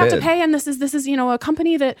members I have to pay, and this is a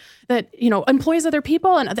company that employs other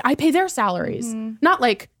people, and I pay their salaries. Not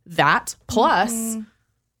like that. Plus,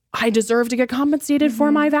 I deserve to get compensated for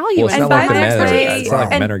my value. Well, it's not like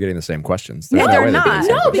men are getting the same questions. No, they're not.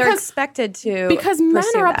 No, they're expected to. Because men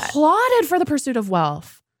are applauded for the pursuit of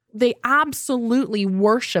wealth. They absolutely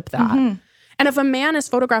worship that. And if a man is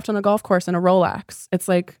photographed on a golf course in a Rolex, it's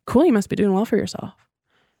like, cool, you must be doing well for yourself.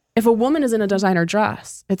 If a woman is in a designer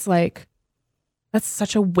dress, it's like, that's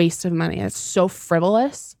such a waste of money. It's so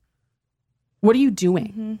frivolous. What are you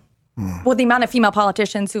doing? Well, the amount of female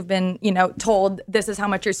politicians who've been, told this is how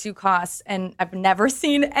much your suit costs, and I've never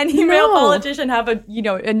seen any male politician have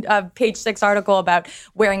a page 6 article about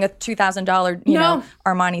wearing a $2,000,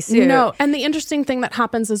 Armani suit. No, and the interesting thing that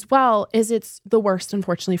happens as well is it's the worst,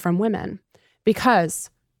 unfortunately, from women, because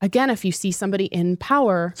again, if you see somebody in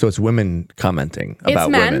power, so it's women commenting about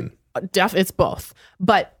women. It's both,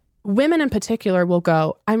 but women in particular will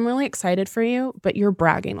go, "I'm really excited for you, but you're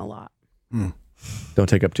bragging a lot." Don't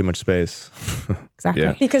take up too much space. Exactly.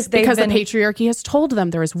 Yeah. Because the patriarchy has told them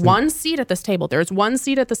there is one seat at this table. There is one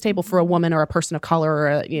seat at this table for a woman or a person of color or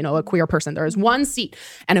a queer person. There is one seat.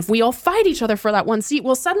 And if we all fight each other for that one seat,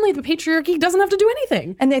 well, suddenly the patriarchy doesn't have to do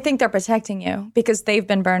anything. And they think they're protecting you because they've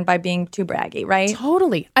been burned by being too braggy, right?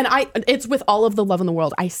 Totally. And it's with all of the love in the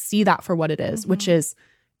world. I see that for what it is, which is,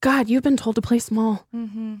 God, you've been told to play small.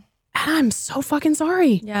 And I'm so fucking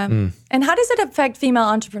sorry. Yeah. And how does it affect female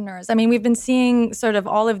entrepreneurs? I mean, we've been seeing sort of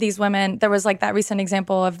all of these women. There was like that recent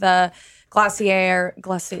example of the Glossier. I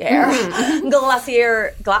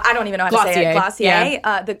don't even know how to say it. Glossier.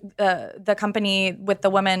 Yeah. The company with the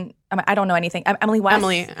woman. I don't know anything. Emily Weiss.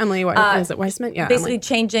 Emily is it Weissman? Yeah. Basically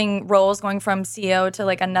changing roles, going from CEO to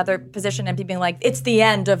like another position, and being like, it's the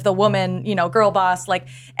end of the woman, girl boss. Like,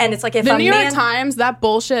 and it's like if the New York Times, that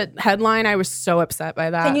bullshit headline, I was so upset by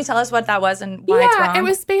that. Can you tell us what that was and why it's wrong? It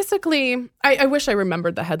was basically. I wish I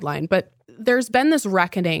remembered the headline, but there's been this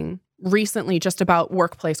reckoning recently just about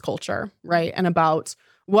workplace culture, right? And about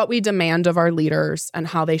what we demand of our leaders and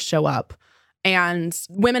how they show up. And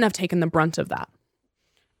women have taken the brunt of that.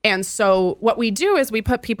 And so what we do is we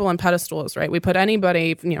put people on pedestals, right? We put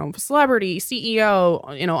anybody, celebrity, CEO,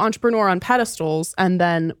 entrepreneur on pedestals. And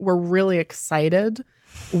then we're really excited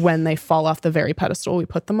when they fall off the very pedestal we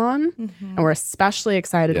put them on. And we're especially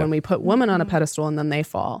excited when we put women on a pedestal and then they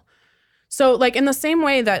fall. So like in the same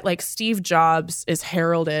way that like Steve Jobs is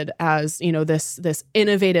heralded as, this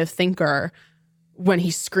innovative thinker when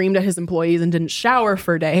he screamed at his employees and didn't shower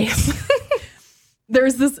for days,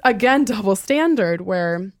 there's this, again, double standard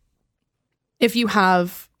where if you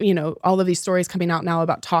have, all of these stories coming out now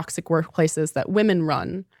about toxic workplaces that women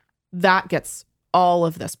run, that gets all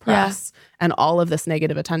of this press and all of this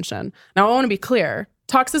negative attention. Now, I want to be clear.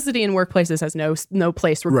 Toxicity in workplaces has no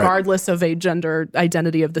place, regardless of a gender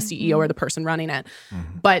identity of the CEO or the person running it.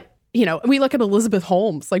 But, we look at Elizabeth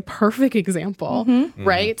Holmes, like perfect example,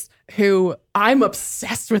 right? Who I'm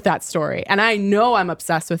obsessed with that story. And I know I'm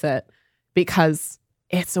obsessed with it because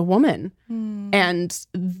it's a woman. And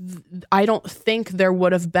I don't think there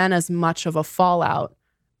would have been as much of a fallout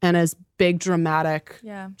and as big dramatic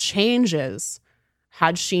changes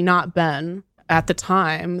had she not been, at the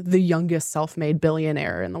time, the youngest self-made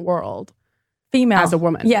billionaire in the world. Female. As a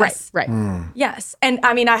woman. Yes. Right. Yes. And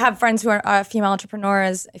I mean, I have friends who are female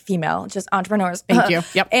entrepreneurs, just entrepreneurs. Thank you.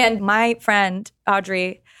 Yep. And my friend,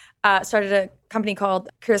 Audrey, started a company called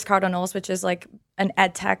Curious Cardinals, which is like an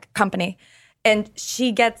ed tech company. And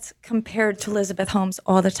she gets compared to Elizabeth Holmes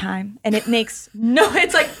all the time. And it makes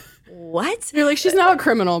it's like, what? You're like, she's not a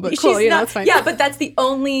criminal, but cool, it's fine. Yeah, but that's the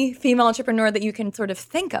only female entrepreneur that you can sort of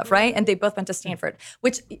think of, right? And they both went to Stanford,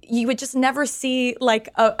 which you would just never see like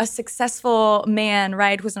a successful man,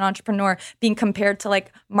 right, who's an entrepreneur being compared to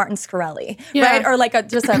like Martin Scarelli, right? Or like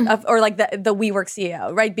or like the WeWork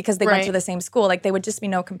CEO, right? Because they went to the same school. Like they would just be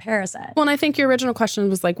no comparison. Well, and I think your original question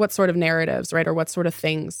was like, what sort of narratives, right? Or what sort of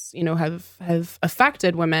things, have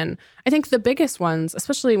affected women? I think the biggest ones,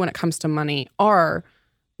 especially when it comes to money, are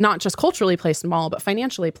not just culturally play small, but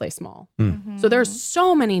financially play small. So there's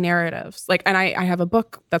so many narratives. Like, and I have a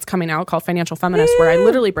book that's coming out called Financial Feminist where I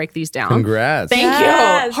literally break these down. Congrats. Thank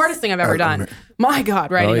you. Hardest thing I've ever done. My God,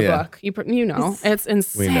 writing a book. It's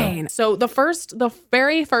insane. So the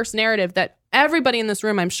very first narrative that everybody in this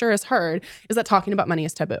room, I'm sure, has heard is that talking about money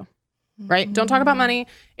is taboo, right? Don't talk about money.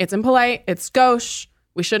 It's impolite. It's gauche.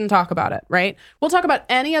 We shouldn't talk about it, right? We'll talk about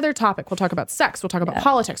any other topic. We'll talk about sex. We'll talk about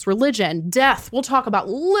politics, religion, death. We'll talk about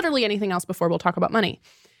literally anything else before we'll talk about money.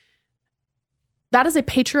 That is a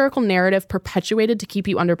patriarchal narrative perpetuated to keep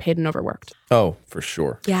you underpaid and overworked. Oh, for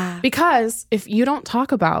sure. Yeah. Because if you don't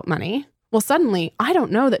talk about money, well, suddenly I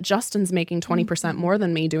don't know that Justin's making 20% more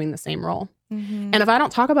than me doing the same role. And if I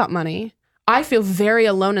don't talk about money, I feel very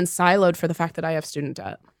alone and siloed for the fact that I have student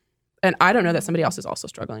debt. And I don't know that somebody else is also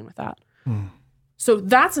struggling with that. So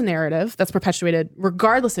that's a narrative that's perpetuated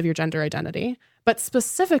regardless of your gender identity. But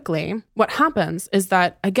specifically, what happens is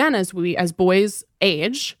that, again, as boys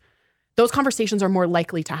age, those conversations are more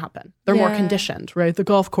likely to happen. They're more conditioned, right? The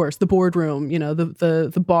golf course, the boardroom,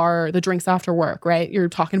 the bar, the drinks after work, right? You're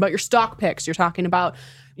talking about your stock picks. You're talking about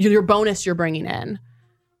your bonus you're bringing in.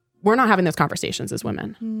 we're not having those conversations as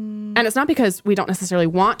women. And it's not because we don't necessarily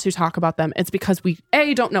want to talk about them. It's because we,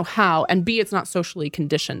 A, don't know how, and B, it's not socially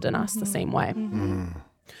conditioned in us the same way.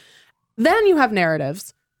 Then you have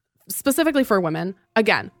narratives, specifically for women.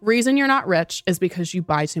 Again, reason you're not rich is because you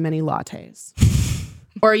buy too many lattes.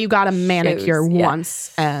 Or you got a manicure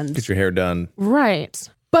once and... Get your hair done. Right.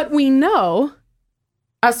 But we know,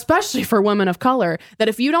 especially for women of color, that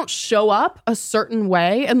if you don't show up a certain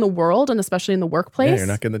way in the world, and especially in the workplace... Yeah, you're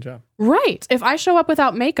not getting the job. Right. If I show up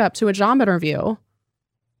without makeup to a job interview,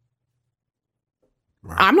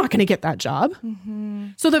 I'm not going to get that job.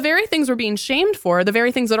 So the very things we're being shamed for, the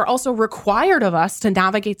very things that are also required of us to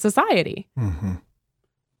navigate society.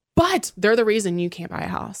 But they're the reason you can't buy a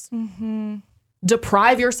house.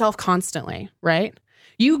 Deprive yourself constantly, right?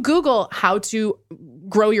 You Google how to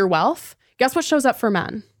grow your wealth. Guess what shows up for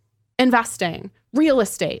men? Investing, real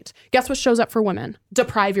estate. Guess what shows up for women?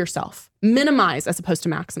 Deprive yourself. Minimize as opposed to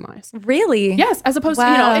maximize. Really? Yes, as opposed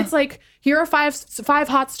to, it's like, here are five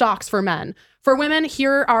hot stocks for men. For women,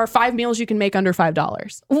 here are 5 meals you can make under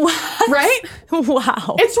 $5. What? Right?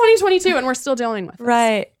 Wow. It's 2022 and we're still dealing with this.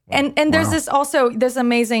 Right. And there's this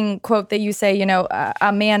amazing quote that you say,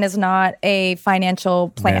 a man is not a financial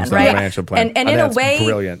plan, right? Financial plan. And in a way,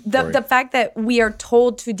 brilliant, the fact that we are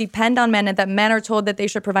told to depend on men and that men are told that they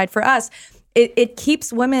should provide for us, it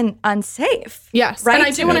keeps women unsafe. Yes. Right? And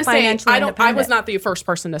I do want to say, I was independent. not the first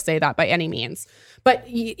person to say that by any means. But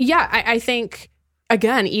I think,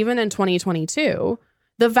 again, even in 2022,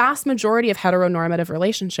 the vast majority of heteronormative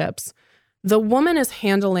relationships, the woman is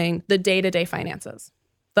handling the day-to-day finances.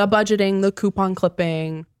 The budgeting, the coupon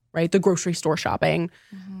clipping, right? The grocery store shopping.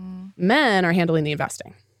 Men are handling the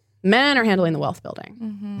investing. Men are handling the wealth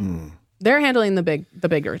building. They're handling the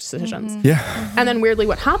bigger decisions. Yeah. And then weirdly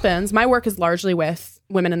what happens, my work is largely with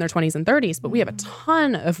women in their 20s and 30s, but we have a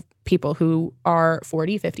ton of people who are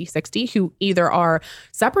 40, 50, 60 who either are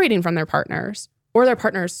separating from their partners or their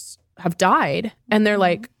partners have died and they're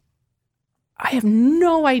like, I have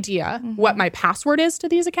no idea what my password is to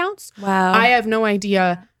these accounts. Wow. I have no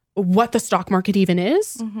idea what the stock market even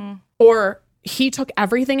is. Or he took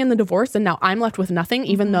everything in the divorce and now I'm left with nothing,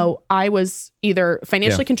 even though I was either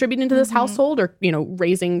financially contributing to this household or,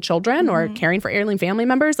 raising children or caring for heirloom family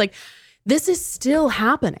members. Like, this is still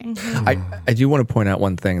happening. I do want to point out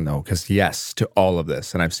one thing, though, because yes, to all of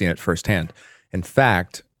this, and I've seen it firsthand. In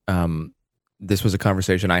fact, this was a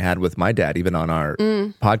conversation I had with my dad, even on our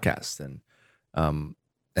podcast.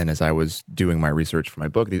 And as I was doing my research for my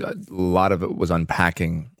book, a lot of it was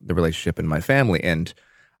unpacking the relationship in my family. And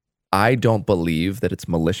I don't believe that it's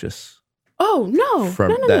malicious. Oh, no.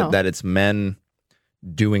 No. That it's men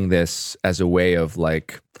doing this as a way of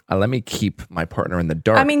like, let me keep my partner in the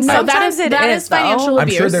dark. I mean, sometimes that is financial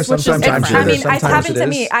abuse. I'm sure there's sometimes. It's happened to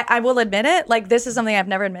me. I will admit it. Like, this is something I've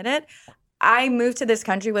never admitted. I moved to this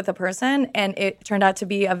country with a person and it turned out to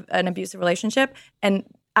be an abusive relationship. And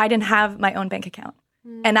I didn't have my own bank account.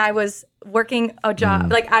 And I was working a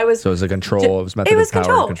job. Like, I was... So it was a control. It was method It was of power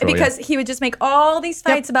control. control Because he would just make all these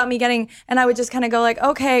fights about me getting... And I would just kind of go like,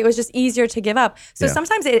 okay, it was just easier to give up. So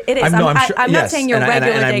sometimes it is. I'm not saying you're a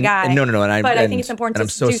regular day guy. No. But I think it's important to I'm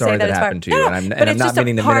so say sorry that it's happened to you. No, and but I'm it's not just a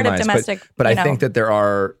meaning to part of minimize. domestic... But I think that there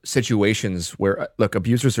are situations where, look,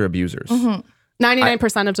 abusers are abusers.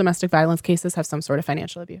 99% of domestic violence cases have some sort of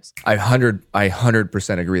financial abuse. I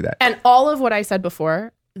 100% agree that. And all of what I said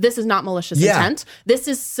before, this is not malicious intent. This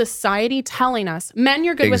is society telling us, men,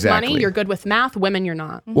 you're good with money, you're good with math, women, you're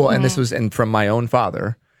not. Well, and from my own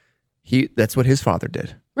father, that's what his father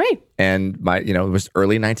did. Right. And it was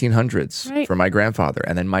early 1900s for my grandfather.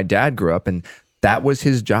 And then my dad grew up and that was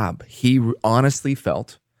his job. He honestly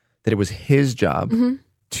felt that it was his job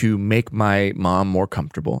to make my mom more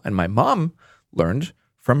comfortable. And my mom learned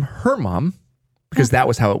from her mom because that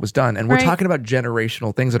was how it was done. And we're talking about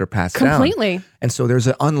generational things that are passed down. Completely. And so there's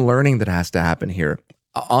an unlearning that has to happen here.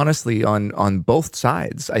 Honestly, on both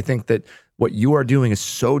sides, I think that what you are doing is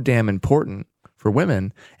so damn important for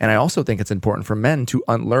women. And I also think it's important for men to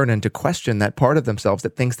unlearn and to question that part of themselves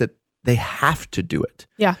that thinks that they have to do it.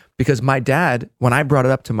 Yeah. Because my dad, when I brought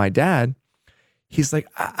it up to my dad, he's like,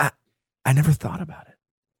 I never thought about it.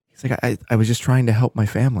 He's like, I was just trying to help my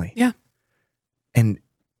family. Yeah. And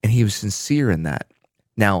he was sincere in that.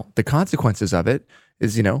 Now, the consequences of it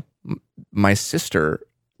is, my sister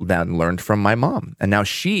then learned from my mom. And now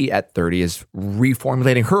she, at 30, is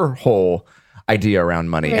reformulating her whole idea around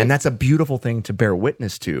money. And that's a beautiful thing to bear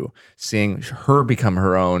witness to, seeing her become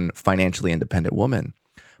her own financially independent woman.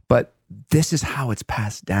 But this is how it's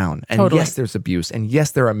passed down. And yes, there's abuse. And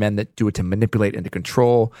yes, there are men that do it to manipulate and to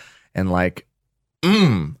control. And I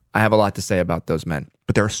have a lot to say about those men.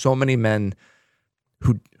 But there are so many men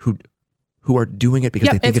who are doing it because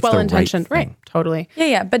they think it's well the intentioned, right thing. right? Totally.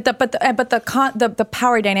 Yeah. But the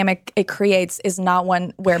power dynamic it creates is not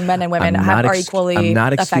one where men and women are equally I'm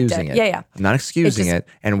not affected. excusing it. Yeah. I'm not excusing it.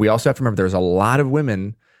 And we also have to remember there's a lot of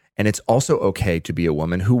women, and it's also okay to be a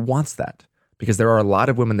woman who wants that, because there are a lot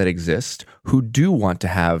of women that exist who do want to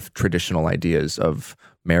have traditional ideas of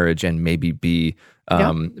marriage and maybe be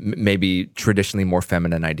maybe traditionally more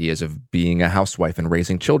feminine ideas of being a housewife and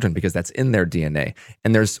raising children, because that's in their DNA.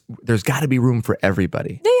 And there's got to be room for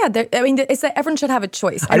everybody. Yeah. I mean, it's that everyone should have a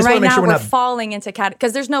choice. I And just wanna right make now sure we're we're not- falling into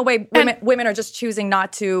because there's no way women are just choosing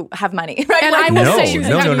not to have money, right? And Like, I will No, say, no,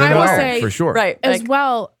 no, no, I will no, say for sure. right. as like-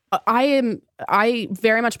 well, I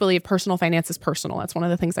very much believe personal finance is personal. That's one of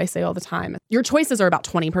the things I say all the time. Your choices are about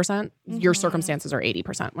 20%. Your circumstances are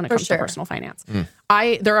 80% when it comes to personal finance.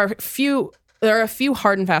 There are a few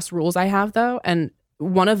hard and fast rules I have, though, and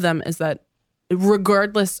one of them is that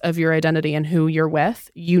regardless of your identity and who you're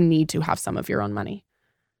with, you need to have some of your own money.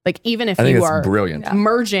 Like, even if I think you that's are brilliant.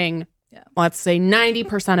 merging, let's say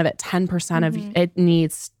 90% of it, 10% of it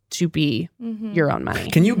needs to be your own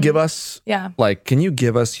money. Can you give us can you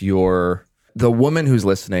give us the woman who's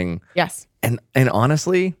listening? Yes. And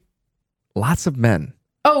honestly, lots of men.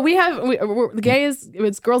 Oh, we're gays.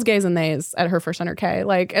 It's girls, gays, and theys at Her First 100K.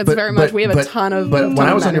 Like, it's very much. We have a ton of. But when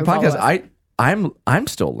I was on men your who follow podcast, us. I'm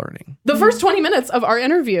still learning. The first 20 minutes of our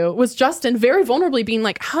interview was Justin very vulnerably being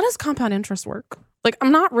like, "How does compound interest work?" Like,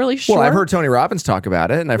 I'm not really sure. Well, I've heard Tony Robbins talk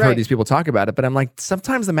about it, and I've Right. heard these people talk about it, but I'm like,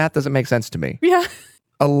 sometimes the math doesn't make sense to me. Yeah.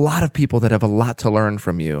 A lot of people that have a lot to learn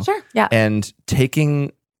from you. Sure. Yeah. And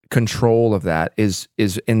taking control of that is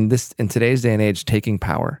in today's day and age taking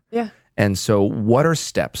power. Yeah. And so what are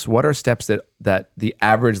steps? What are steps that the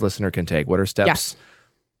average listener can take? What are steps Yes.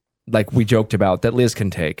 like we joked about that Liz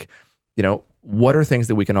can take? You know, what are things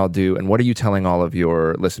that we can all do? And what are you telling all of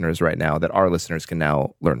your listeners right now that our listeners can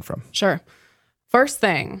now learn from? Sure. First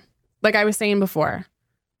thing, like I was saying before,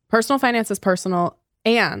 personal finance is personal,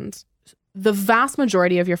 and the vast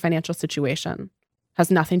majority of your financial situation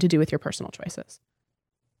has nothing to do with your personal choices.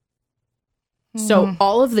 So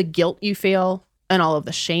all of the guilt you feel and all of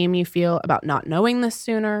the shame you feel about not knowing this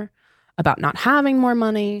sooner, about not having more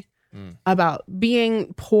money, about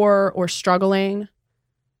being poor or struggling,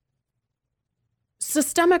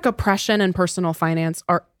 systemic oppression and personal finance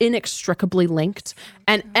are inextricably linked.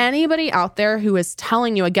 And anybody out there who is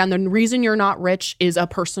telling you, again, the reason you're not rich is a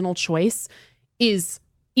personal choice is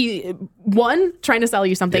one, trying to sell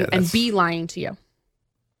you something, and B, lying to you.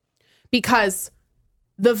 Because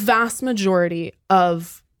the vast majority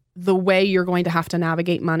of the way you're going to have to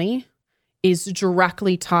navigate money is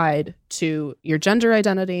directly tied to your gender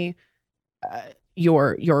identity,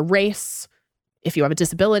 your race, if you have a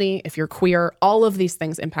disability, if you're queer, all of these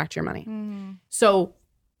things impact your money. So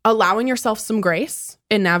allowing yourself some grace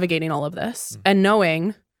in navigating all of this and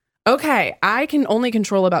knowing, okay, I can only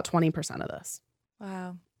control about 20% of this.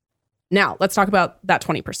 Wow. Now, let's talk about that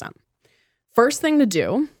 20%. First thing to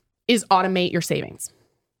do is automate your savings.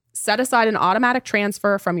 Set aside an automatic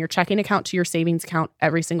transfer from your checking account to your savings account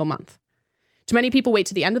every single month. Too many people wait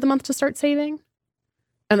to the end of the month to start saving,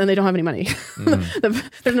 and then they don't have any money.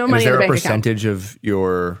 There's no money in the bank account. Is there a percentage of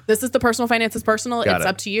your... This is the personal finance is personal. Got It's it.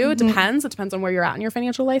 up to you. It depends. It depends on where you're at in your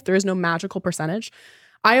financial life. There is no magical percentage.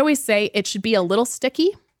 I always say it should be a little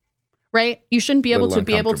sticky, right? You shouldn't be able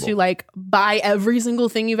to like buy every single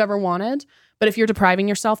thing you've ever wanted. But if you're depriving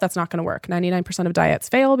yourself, that's not going to work. 99% of diets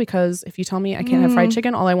fail because if you tell me I can't have fried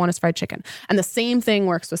chicken, all I want is fried chicken. And the same thing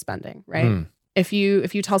works with spending, right? If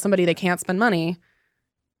you tell somebody they can't spend money,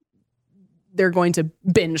 they're going to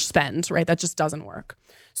binge spend, right? That just doesn't work.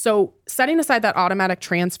 So setting aside that automatic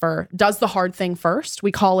transfer does the hard thing first.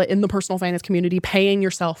 We call it in the personal finance community, paying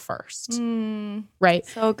yourself first, right?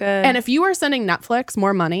 So good. And if you are sending Netflix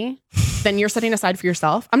more money than you're setting aside for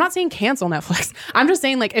yourself, I'm not saying cancel Netflix. I'm just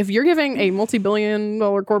saying, like, if you're giving a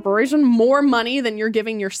multi-billion-dollar corporation more money than you're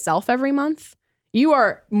giving yourself every month, you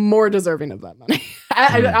are more deserving of that money.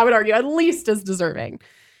 I would argue at least as deserving.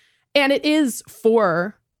 And it is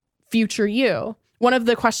for future you. One of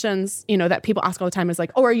the questions, that people ask all the time is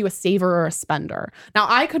like, oh, are you a saver or a spender? Now,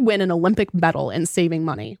 I could win an Olympic medal in saving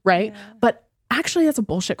money, right? Yeah. But actually, that's a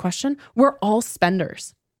bullshit question. We're all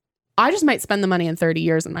spenders. I just might spend the money in 30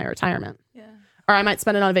 years in my retirement. Yeah. Or I might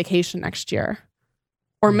spend it on a vacation next year.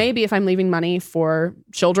 Or maybe if I'm leaving money for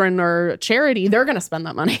children or charity, they're going to spend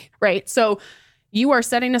that money, right? So you are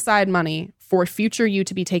setting aside money for future you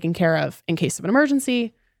to be taken care of in case of an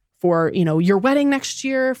emergency, for your wedding next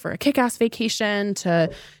year, for a kick-ass vacation,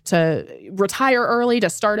 to retire early, to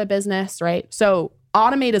start a business, right? So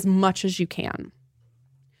automate as much as you can.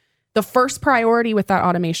 The first priority with that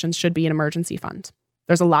automation should be an emergency fund.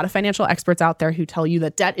 There's a lot of financial experts out there who tell you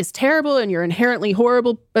that debt is terrible and you're inherently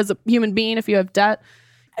horrible as a human being if you have debt.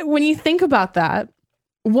 When you think about that,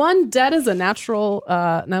 one, debt is a natural,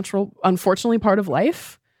 unfortunately, part of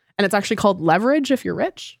life. And it's actually called leverage if you're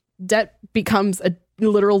rich. Debt becomes a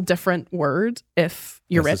literal different word if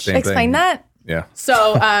you're rich. Explain that. Yeah.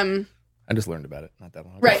 So, I just learned about it not that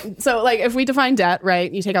long ago. Right. So like if we define debt,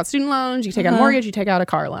 right, you take out student loans, you take out a mortgage, you take out a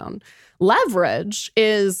car loan. Leverage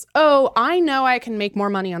is, I know I can make more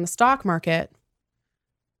money on the stock market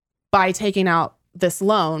by taking out this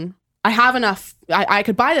loan. I have enough, I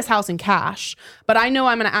could buy this house in cash, but I know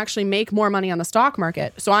I'm going to actually make more money on the stock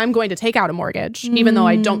market. So I'm going to take out a mortgage, even though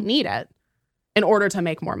I don't need it, in order to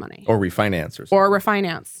make more money. Or refinance or something. Or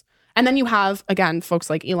refinance. And then you have, again, folks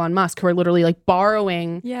like Elon Musk who are literally like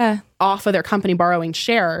borrowing off of their company, borrowing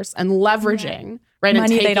shares and leveraging, right?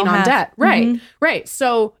 Money and taking on debt. Right, right.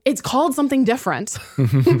 So it's called something different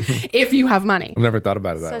if you have money. I've never thought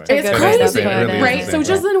about it that way. It's crazy, really right? So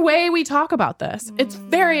just in the way we talk about this, it's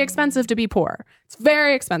very expensive to be poor. It's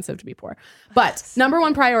very expensive to be poor. But number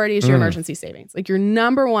one priority is your emergency savings. Like your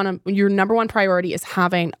number one priority is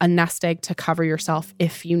having a nest egg to cover yourself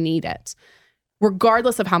if you need it,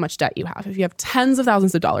 regardless of how much debt you have. If you have tens of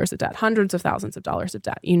thousands of dollars of debt, hundreds of thousands of dollars of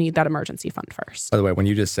debt, you need that emergency fund first. By the way, when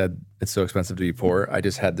you just said it's so expensive to be poor, I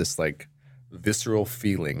just had this like visceral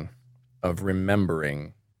feeling of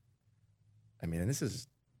remembering. I mean, and this is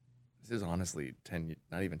honestly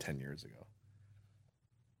not even 10 years ago.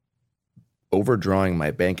 Overdrawing my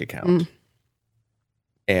bank account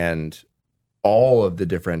and all of the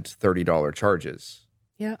different $30 charges.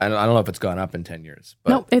 Yeah. I don't know if it's gone up in 10 years. But,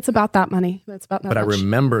 no, it's about that money. It's about that But much. I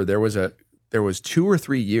remember there was 2 or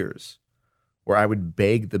 3 years where I would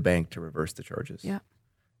beg the bank to reverse the charges. Yeah.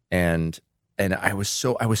 And I was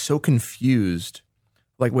so confused.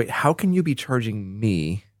 Like, wait, how can you be charging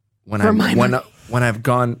me when I've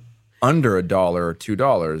gone under $1 or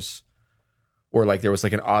 $2, or like there was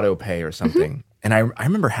like an auto pay or something. And I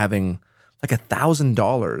remember having like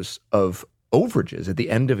 $1,000 of overages at the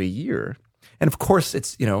end of a year. And of course,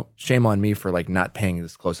 it's, shame on me for like not paying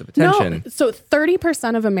this close of attention. No, so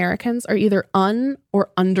 30% of Americans are either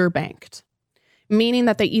or underbanked, meaning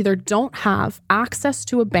that they either don't have access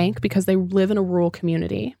to a bank because they live in a rural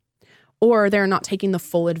community, or they're not taking the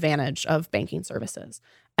full advantage of banking services.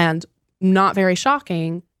 And not very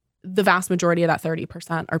shocking, the vast majority of that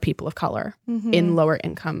 30% are people of color in lower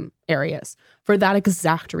income areas for that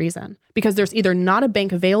exact reason. Because there's either not a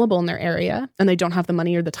bank available in their area and they don't have the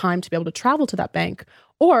money or the time to be able to travel to that bank,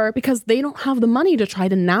 or because they don't have the money to try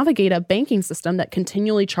to navigate a banking system that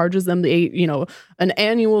continually charges them an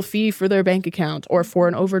annual fee for their bank account or for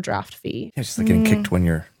an overdraft fee. It's just like getting kicked when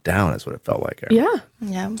you're down is what it felt like. Yeah,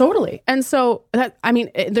 totally. And so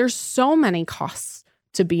there's so many costs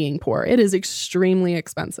to being poor. It is extremely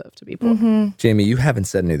expensive to be poor. Jamie, you haven't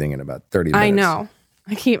said anything in about 30 minutes. I know.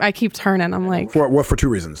 I keep turning. I'm like, for 2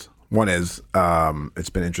 reasons. One is it's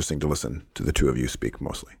been interesting to listen to the two of you speak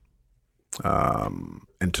mostly,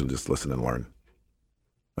 and to just listen and learn,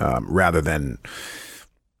 rather than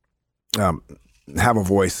have a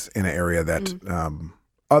voice in an area that,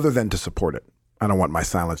 other than to support it. I don't want my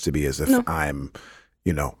silence to be as if I'm,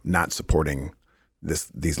 not supporting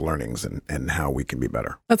these learnings and how we can be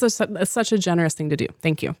better. That's such a generous thing to do.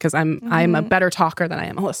 Thank you. Because I'm a better talker than I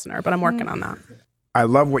am a listener, but I'm working on that. I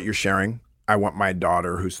love what you're sharing. I want my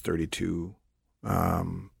daughter, who's 32,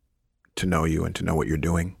 to know you and to know what you're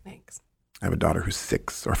doing. Thanks. I have a daughter who's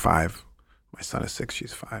 6 or 5. My son is 6,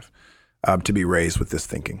 she's 5. To be raised with this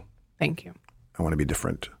thinking. Thank you. I want to be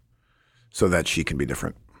different so that she can be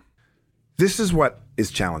different. This is what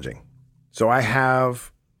is challenging. So I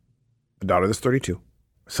have a daughter that's 32,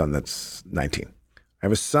 a son that's 19. I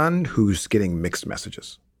have a son who's getting mixed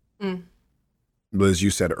messages. Liz, you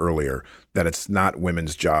said earlier that it's not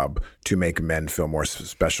women's job to make men feel more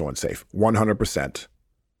special and safe. 100%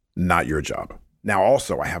 not your job. Now,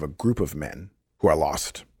 also, I have a group of men who are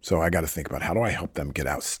lost. So I got to think about how do I help them get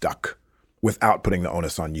out stuck without putting the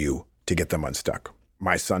onus on you to get them unstuck.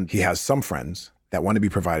 My son, he has some friends that want to be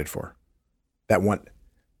provided for, that want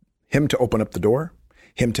him to open up the door,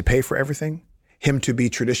 him to pay for everything, him to be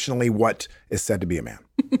traditionally what is said to be a man.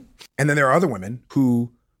 And then there are other women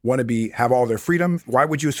who want to have all their freedom. Why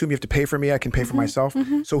would you assume you have to pay for me? I can pay for myself.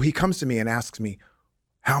 So he comes to me and asks me,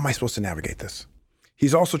 how am I supposed to navigate this?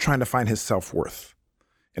 He's also trying to find his self-worth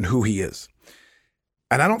and who he is.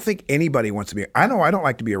 And I don't think anybody wants to be, I know I don't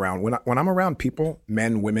like to be around, when I'm around people,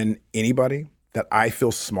 men, women, anybody that I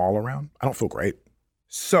feel small around, I don't feel great.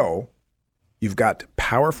 So you've got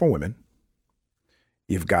powerful women,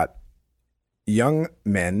 you've got young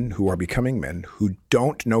men who are becoming men who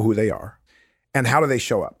don't know who they are, And how do they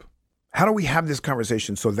show up? How do we have this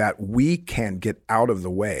conversation so that we can get out of the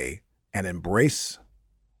way and embrace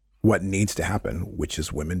what needs to happen, which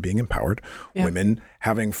is women being empowered, women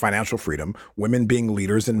having financial freedom, women being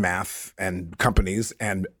leaders in math and companies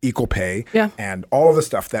and equal pay and all of the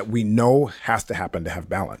stuff that we know has to happen to have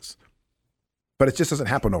balance. But it just doesn't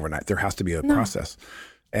happen overnight. There has to be a process.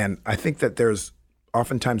 And I think that there's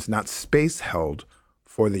oftentimes not space held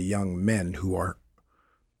for the young men who are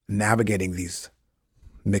navigating these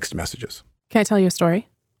mixed messages. Can I tell you a story?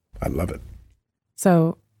 I love it.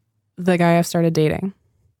 So the guy I've started dating,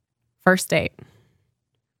 first date,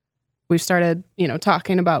 we've started,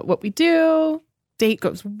 talking about what we do. Date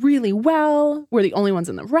goes really well. We're the only ones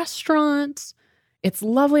in the restaurant. It's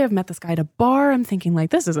lovely. I've met this guy at a bar. I'm thinking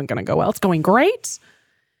like, this isn't going to go well. It's going great.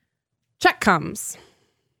 Check comes.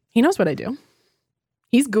 He knows what I do.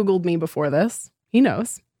 He's Googled me before this. He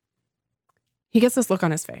knows. He gets this look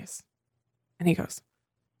on his face and he goes,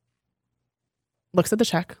 looks at the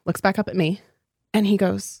check, looks back up at me, and he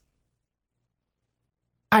goes,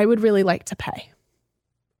 I would really like to pay,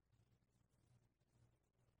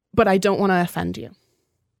 but I don't want to offend you.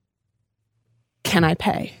 Can I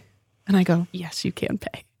pay? And I go, yes, you can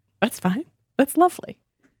pay. That's fine. That's lovely.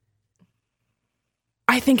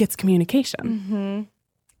 I think it's communication. Mm-hmm.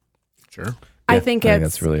 Sure. I think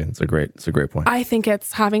it's a great point. I think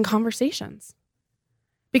it's having conversations.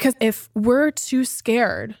 Because if we're too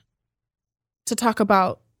scared to talk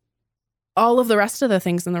about all of the rest of the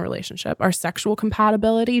things in the relationship, our sexual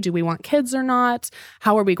compatibility, do we want kids or not?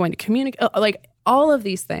 How are we going to communicate? Like all of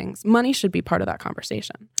these things, money should be part of that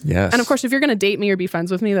conversation. Yes. And of course, if you're going to date me or be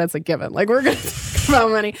friends with me, that's a given. Like we're going to talk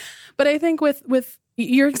about money. But I think with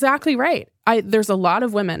you're exactly right. There's a lot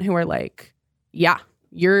of women who are like, yeah,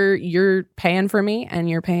 you're paying for me and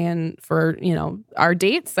you're paying for, our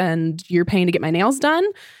dates and you're paying to get my nails done.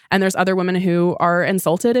 And there's other women who are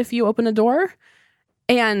insulted if you open a door.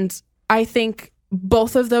 And I think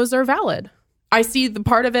both of those are valid. I see the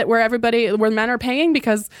part of it where men are paying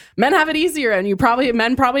because men have it easier and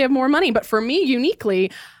men probably have more money. But for me,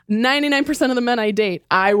 uniquely, 99% of the men I date,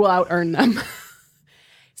 I will out earn them.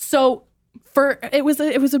 So it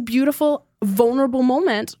was a beautiful, vulnerable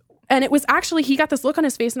moment. And it was actually, he got this look on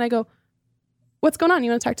his face and I go, what's going on?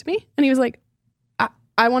 You want to talk to me? And he was like,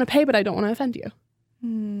 I want to pay, but I don't want to offend you.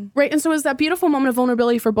 Mm. Right. And so it was that beautiful moment of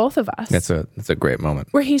vulnerability for both of us. That's a great moment.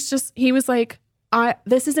 Where he was like,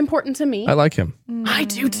 this is important to me. I like him. I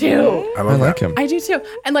do too. I like him. I do too.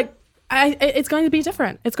 And like, it's going to be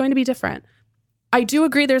different. It's going to be different. I do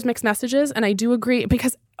agree there's mixed messages, and I do agree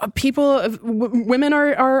because women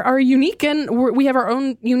are unique and we have our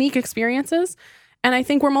own unique experiences. And I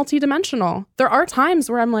think we're multidimensional. There are times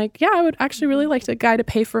where I'm like, yeah, I would actually really like a guy to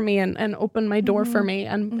pay for me and open my door for me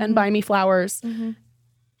and buy me flowers. Mm-hmm.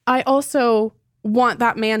 I also want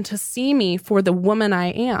that man to see me for the woman I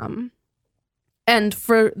am and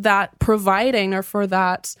for that providing or for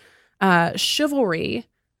that chivalry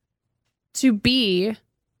to be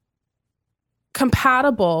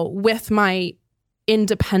compatible with my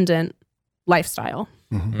independent lifestyle.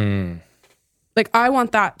 Mm-hmm. Mm. Like, I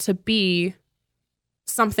want that to be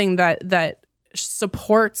something that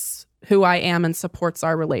supports who I am and supports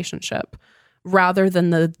our relationship rather than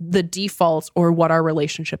the default or what our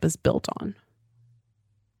relationship is built on.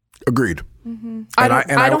 Agreed. Mm-hmm. I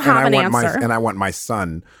don't have an answer. And I want my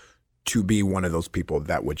son to be one of those people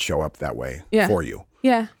that would show up that way for you.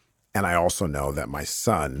 Yeah. And I also know that my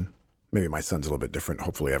son, maybe my son's a little bit different.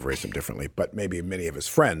 Hopefully I've raised him differently, but maybe many of his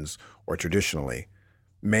friends or traditionally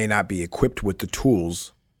may not be equipped with the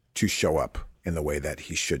tools to show up in the way that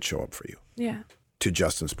he should show up for you. Yeah. To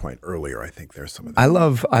Justin's point earlier, I think there's some of that.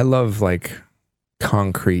 I love like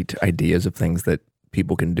concrete ideas of things that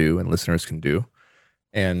people can do and listeners can do.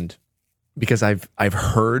 And because I've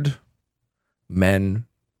heard men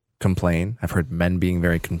complain, I've heard men being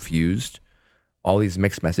very confused, all these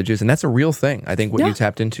mixed messages, and that's a real thing. I think what you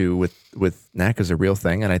tapped into with Nak is a real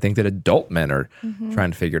thing, and I think that adult men are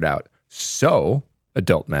trying to figure it out. So,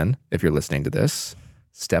 adult men, if you're listening to this,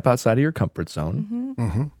 step outside of your comfort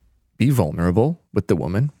zone, be vulnerable with the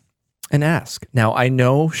woman, and ask. Now, I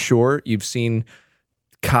know, sure, you've seen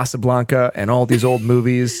Casablanca and all these old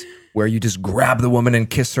movies where you just grab the woman and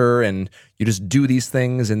kiss her, and you just do these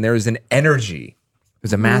things, and there's an energy,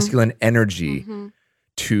 there's a masculine energy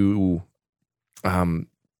to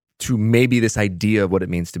maybe this idea of what it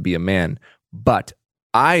means to be a man. But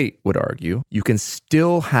I would argue you can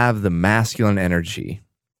still have the masculine energy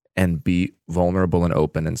and be vulnerable and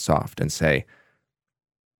open and soft and say,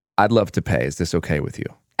 I'd love to pay. Is this okay with you?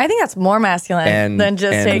 I think that's more masculine than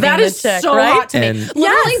just taking that the is chick, so right? hot to me.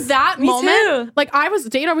 Literally that me moment, too. like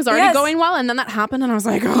date was already going well, and then that happened, and I was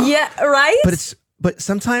like, oh. Yeah, right? But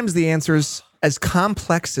sometimes the answers, as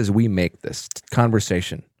complex as we make this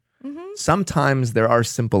conversation, sometimes there are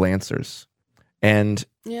simple answers. And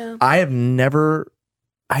I have never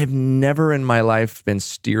in my life been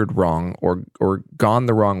steered wrong or gone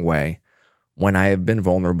the wrong way when I have been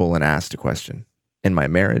vulnerable and asked a question in my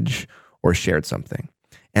marriage or shared something.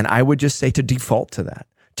 And I would just say to default to that,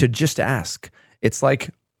 to just ask. It's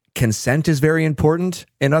like consent is very important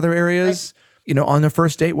in other areas. Right. You know, on the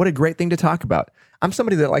first date, what a great thing to talk about. I'm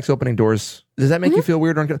somebody that likes opening doors. Does that make you feel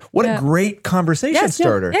weird? What a great conversation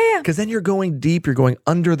starter. Yeah. Because then you're going deep, you're going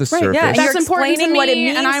under the surface. Yeah, that's important to me, what it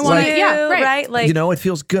means and I want to right? Like, you know, it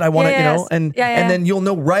feels good. I want to, and then you'll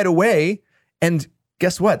know right away. And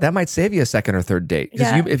guess what? That might save you a second or third date.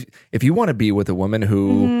 Because if you want to be with a woman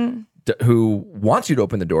who wants you to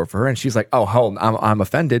open the door for her, and she's like, "Oh, hell, I'm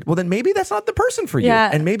offended." Well, then maybe that's not the person for you,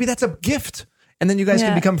 and maybe that's a gift. And then you guys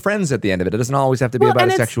can become friends at the end of it. It doesn't always have to be about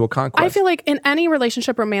a sexual conquest. I feel like in any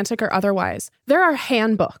relationship, romantic or otherwise, there are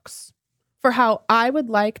handbooks for how I would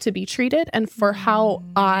like to be treated and for how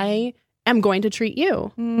I am going to treat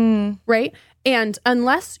you, right? And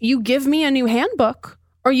unless you give me a new handbook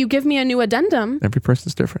or you give me a new addendum, every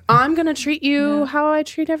person's different. I'm going to treat you how I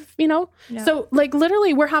treat So like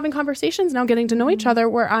literally we're having conversations now, getting to know each other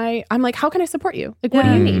where I'm like, how can I support you? Like, what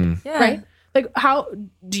do you need? Right? Like, how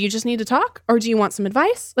do you just need to talk, or do you want some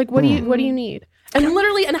advice? Like, what do you need? And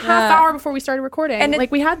literally in a half hour before we started recording, and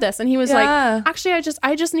we had this, and he was like, actually,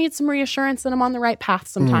 I just need some reassurance that I'm on the right path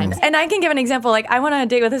sometimes. And I can give an example. Like, I went on a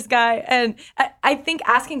date with this guy, and I think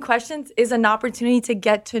asking questions is an opportunity to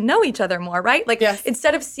get to know each other more, right? Like,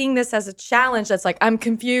 instead of seeing this as a challenge that's like, I'm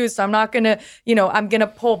confused, so I'm not gonna, I'm gonna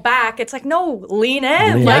pull back. It's like, no, lean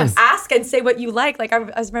in. Ask and say what you like. Like, I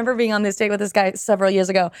remember being on this date with this guy several years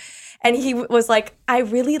ago, and he was like, I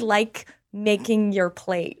really like making your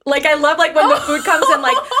plate. Like, I love like when the food comes in,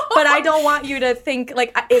 like, but I don't want you to think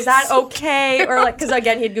like, is that okay? Or like, because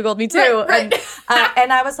again, he'd Googled me too. Right.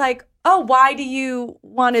 And I was like, oh, why do you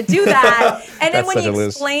want to do that? And then when he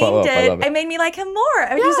explained it made me like him more.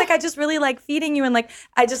 I mean, he was like, I just really like feeding you, and like,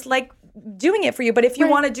 I just like doing it for you. But if you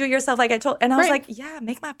want to do it yourself, like I told, and I was like, yeah,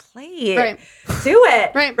 make my plate. Do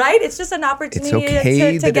it. Right. It's just an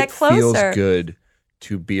opportunity to get closer. It feels good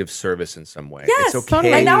to be of service in some way. Yes, it's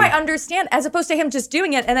okay. And now I understand, as opposed to him just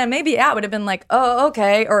doing it, and then maybe it would have been like, oh,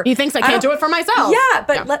 okay, or he thinks I can't do it for myself. Yeah,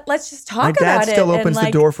 but let's just talk about it. My dad still opens the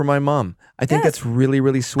door for my mom. I think that's really,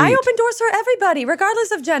 really sweet. I open doors for everybody,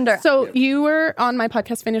 regardless of gender. So you were on my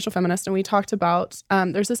podcast, Financial Feminist, and we talked about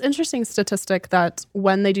there's this interesting statistic that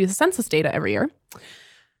when they do the census data every year,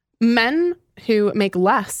 men who make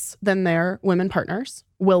less than their women partners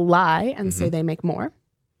will lie and say they make more.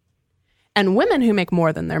 And women who make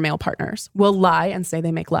more than their male partners will lie and say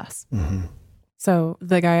they make less. So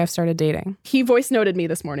the guy I've started dating, he voice noted me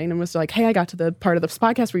this morning and was like, hey, I got to the part of the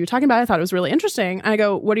podcast where you're talking about it. I thought it was really interesting. And I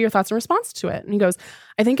go, what are your thoughts in response to it? And he goes,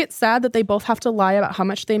 I think it's sad that they both have to lie about how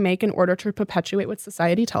much they make in order to perpetuate what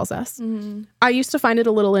society tells us. I used to find it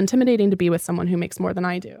a little intimidating to be with someone who makes more than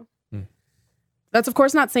I do. That's of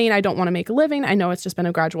course not saying I don't want to make a living. I know it's just been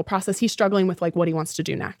a gradual process. He's struggling with like what he wants to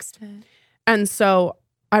do next. And so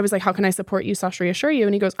I was like, how can I support you / reassure you?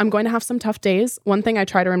 And he goes, I'm going to have some tough days. One thing I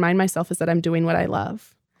try to remind myself is that I'm doing what I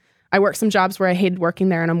love. I work some jobs where I hated working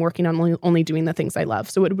there, and I'm working on only doing the things I love.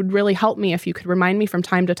 So it would really help me if you could remind me from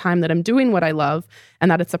time to time that I'm doing what I love and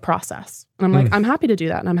that it's a process. And I'm like, I'm happy to do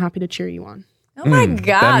that, and I'm happy to cheer you on. Oh my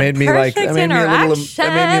God. That made me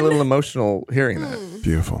a little emotional hearing that.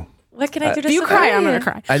 Beautiful. What can I do to If you support cry, I'm going to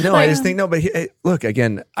cry. I know. I just think, but look,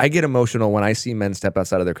 again, I get emotional when I see men step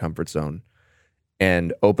outside of their comfort zone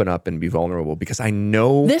and open up and be vulnerable, because I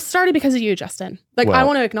know this started because of you, Justin. Like, I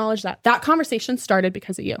want to acknowledge that conversation started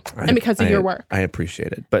because of you and because of your work. I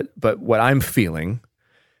appreciate it. But what I'm feeling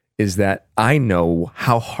is that I know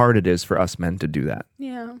how hard it is for us men to do that.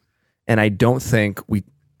 Yeah. And I don't think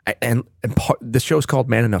the show's called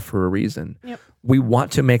Man Enough for a reason. Yep. We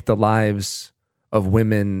want to make the lives of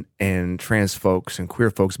women and trans folks and queer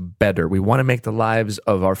folks better. We want to make the lives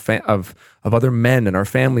of our of other men and our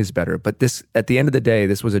families better. But this, at the end of the day,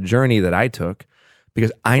 this was a journey that I took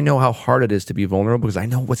because I know how hard it is to be vulnerable, because I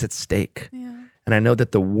know what's at stake. Yeah. And I know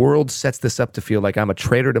that the world sets this up to feel like I'm a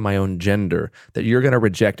traitor to my own gender, that you're going to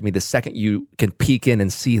reject me the second you can peek in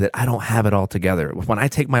and see that I don't have it all together. When I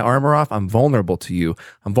take my armor off, I'm vulnerable to you.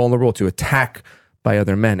 I'm vulnerable to attack by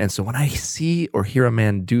other men. And so when I see or hear a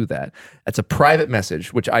man do that, that's a private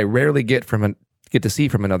message, which I rarely get to see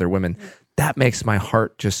from another woman. That makes my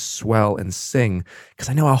heart just swell and sing, because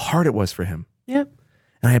I know how hard it was for him. Yep.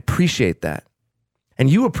 And I appreciate that. And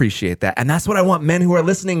you appreciate that. And that's what I want men who are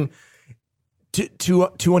listening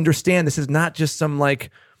to understand. This is not just some like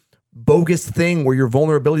bogus thing where your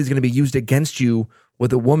vulnerability is going to be used against you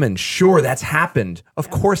with a woman. Sure, that's happened. Of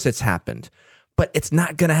course it's happened. But it's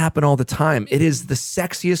not going to happen all the time. It is the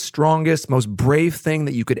sexiest, strongest, most brave thing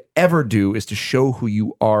that you could ever do is to show who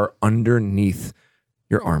you are underneath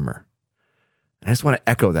your armor. And I just want to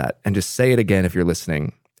echo that and just say it again if you're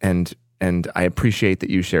listening. And I appreciate that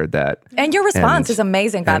you shared that. And your response is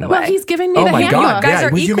amazing, by the way. Well, he's giving me the handbook. You guys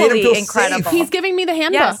are equally incredible. He's giving me the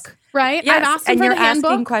handbook. Yes. Right? Yes. I've asked him for the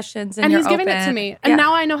handbook. Asking questions and he's giving it to me. And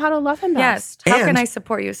now I know how to love him best. Yes. How can I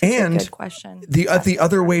support you? Such a good question. The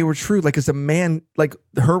other way we're true, like as a man, like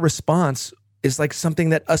her response is like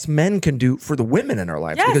something that us men can do for the women in our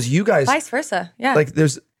lives. Yes. Because you guys, vice versa. Yeah. Like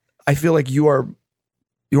I feel like you're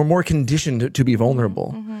more conditioned to be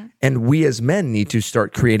vulnerable. Mm-hmm. And we as men need to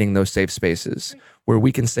start creating those safe spaces where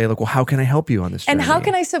we can say, like, well, how can I help you on this journey? And how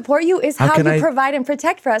can I support you is how you provide and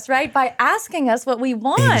protect for us, right? By asking us what we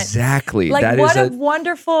want. Exactly. Like, that what is a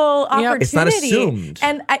wonderful opportunity. It's not assumed.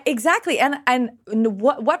 And exactly. And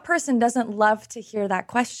what person doesn't love to hear that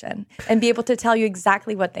question and be able to tell you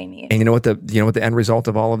exactly what they need? And you know what the end result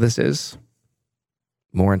of all of this is?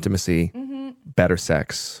 More intimacy, better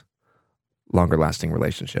sex, longer lasting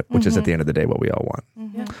relationship, which is at the end of the day what we all want.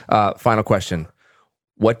 Final question.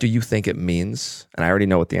 What do you think it means? And I already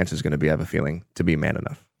know what the answer is going to be. I have a feeling to be man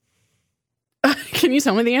enough. Can you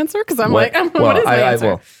tell me the answer? Because I'm what is the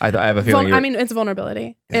answer? I have a feeling. It's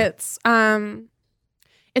vulnerability. Yeah.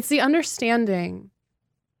 It's the understanding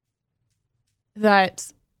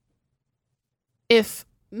that if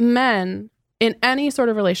men in any sort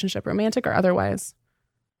of relationship, romantic or otherwise,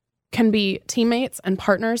 can be teammates and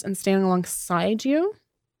partners and stand alongside you,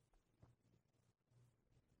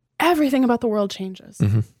 everything about the world changes.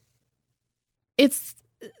 Mm-hmm. It's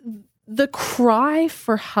the cry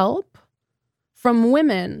for help from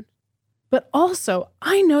women, but also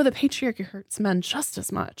I know that patriarchy hurts men just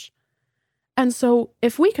as much. And so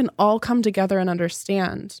if we can all come together and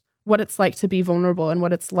understand what it's like to be vulnerable and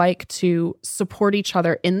what it's like to support each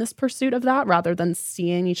other in this pursuit of that, rather than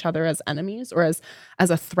seeing each other as enemies or as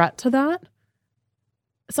a threat to that,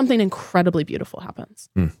 something incredibly beautiful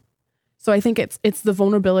happens. So I think it's the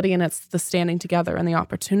vulnerability and it's the standing together and the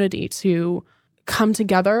opportunity to come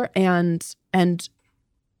together and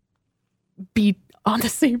be on the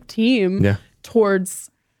same team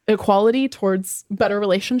towards equality, towards better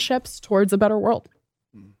relationships, towards a better world.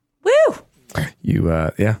 Woo!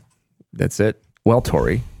 That's it. Well,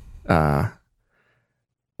 Tori, what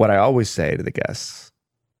I always say to the guests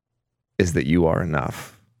is that you are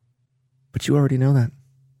enough, but you already know that,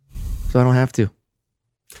 so I don't have to.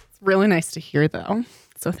 Really nice to hear, though.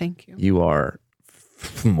 So thank you. You are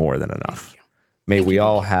more than enough. May we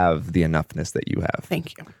all have the enoughness that you have.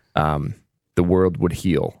 Thank you. The world would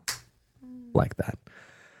heal like that.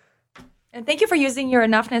 And thank you for using your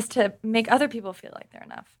enoughness to make other people feel like they're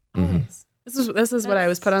enough. Mm-hmm. This is what I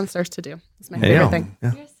was put on stars to do. It's my favorite thing.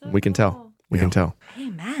 Yeah. We can tell. We can tell. Hey,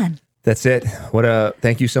 man. That's it.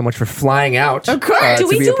 Thank you so much for flying out. Of course. Do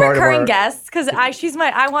we do recurring guests? Because I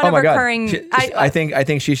want a recurring. I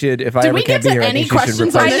think she should. If I ever can't be here, I think she should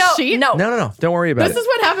replace. On this sheet? No. Don't worry about it. This is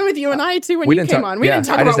what happened with you and I too when you came on. We didn't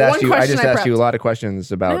talk about one question. I just asked you a lot of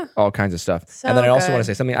questions about all kinds of stuff. And then I also want to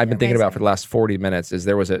say something I've been thinking about for the last 40 minutes. Is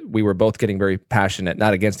we were both getting very passionate,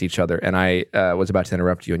 not against each other, and I was about to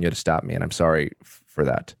interrupt you, and you had to stop me, and I'm sorry for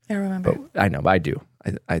that. I remember. But I know, but I do.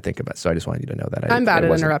 I think about it, so I just wanted you to know that. I'm bad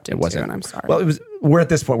at interrupting too, and I'm sorry. Well, we're at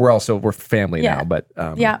this point. We're family now, but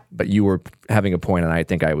but you were having a point, and I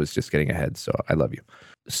think I was just getting ahead. So I love you.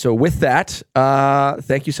 So with that,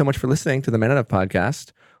 thank you so much for listening to the Man Enough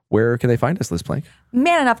podcast. Where can they find us, Liz Plank?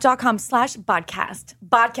 manenough.com/podcast.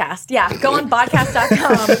 Podcast. Yeah, go on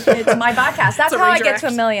podcast.com. It's my podcast. That's how I get to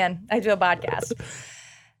 1 million. I do a podcast.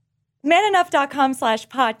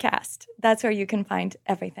 manenough.com/podcast. That's where you can find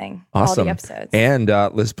everything. Awesome. All the episodes. And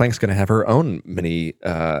Liz Plank's going to have her own mini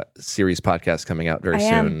series podcast coming out very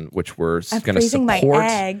soon, which we're going to support. My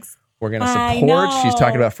eggs. We're going to support. She's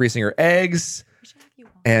talking about freezing her eggs.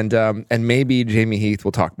 And maybe Jamie Heath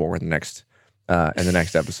will talk more in the next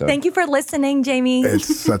episode. Thank you for listening, Jamie.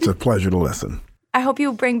 It's such a pleasure to listen. I hope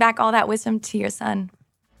you bring back all that wisdom to your son.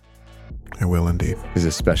 I will indeed. He's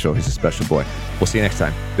a special boy. We'll see you next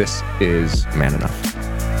time. This is Man Enough.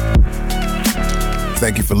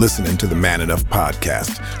 Thank you for listening to the Man Enough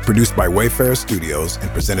podcast, produced by Wayfarer Studios and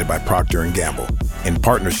presented by Procter & Gamble, in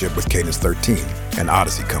partnership with Cadence 13 and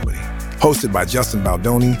Odyssey Company. Hosted by Justin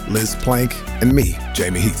Baldoni, Liz Plank, and me,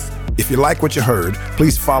 Jamie Heath. If you like what you heard,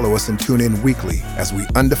 please follow us and tune in weekly as we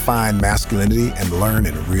undefine masculinity and learn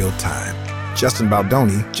in real time. Justin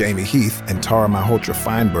Baldoni, Jamie Heath, and Tara Malhotra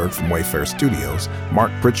Feinberg from Wayfair Studios,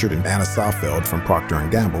 Mark Pritchard and Anna Saalfeld from Procter &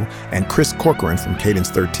 Gamble, and Chris Corcoran from Cadence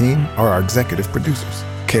 13 are our executive producers.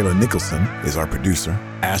 Kayla Nicholson is our producer.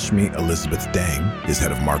 Ashmi Elizabeth Dang is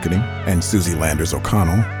head of marketing, and Susie Landers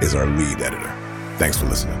O'Connell is our lead editor. Thanks for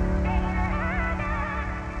listening.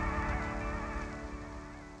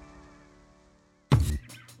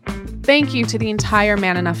 Thank you to the entire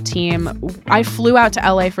Man Enough team. I flew out to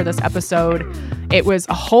LA for this episode. It was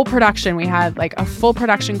a whole production. We had like a full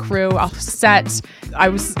production crew, a set. I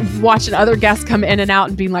was watching other guests come in and out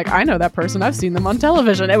and being like, I know that person. I've seen them on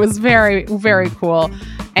television. It was very, very cool.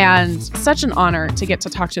 And such an honor to get to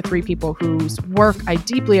talk to three people whose work I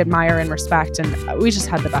deeply admire and respect. And we just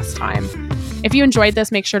had the best time. If you enjoyed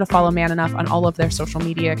this, make sure to follow Man Enough on all of their social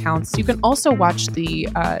media accounts. You can also watch the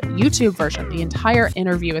YouTube version. The entire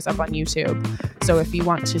interview is up on YouTube. So if you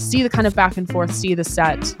want to see the kind of back and forth, see the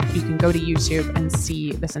set, you can go to YouTube and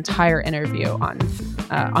see this entire interview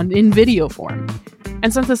on in video form.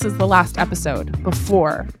 And since this is the last episode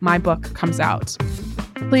before my book comes out,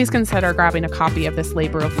 please consider grabbing a copy of this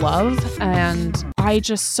labor of love. And I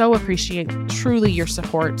just so appreciate truly your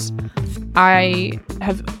support. I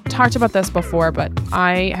have talked about this before, but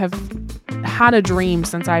I have had a dream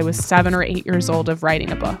since I was 7 or 8 years old of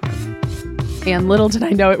writing a book. And little did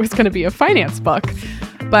I know it was going to be a finance book.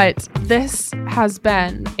 But this has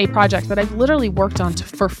been a project that I've literally worked on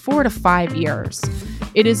for 4 to 5 years.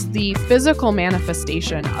 It is the physical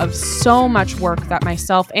manifestation of so much work that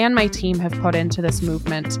myself and my team have put into this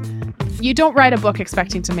movement. You don't write a book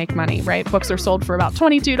expecting to make money, right? Books are sold for about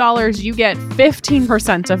 $22. You get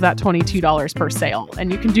 15% of that $22 per sale.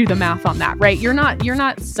 And you can do the math on that, right? You're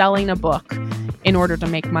not selling a book in order to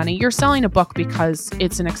make money. You're selling a book because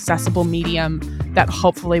it's an accessible medium that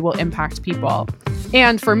hopefully will impact people.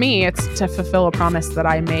 And for me, it's to fulfill a promise that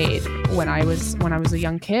I made when I was a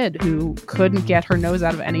young kid who couldn't get her nose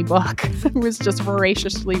out of any book. I was just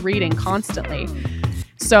voraciously reading constantly.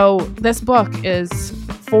 So this book is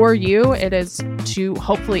for you. It is to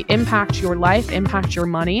hopefully impact your life, impact your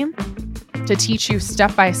money, to teach you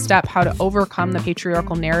step by step how to overcome the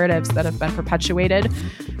patriarchal narratives that have been perpetuated,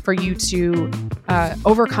 for you to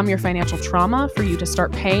overcome your financial trauma, for you to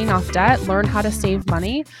start paying off debt, learn how to save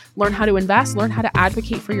money, learn how to invest, learn how to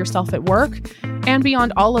advocate for yourself at work, and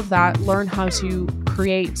beyond all of that, learn how to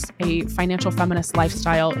create a financial feminist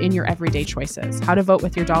lifestyle in your everyday choices, how to vote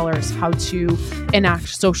with your dollars, how to enact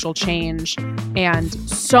social change. And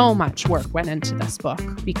so much work went into this book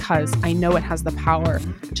because I know it has the power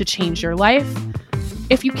to change your life.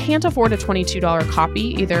 If you can't afford a $22 copy,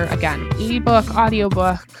 either, again, ebook,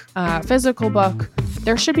 audiobook, physical book,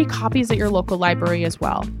 there should be copies at your local library as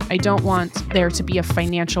well. I don't want there to be a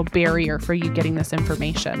financial barrier for you getting this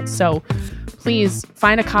information. So please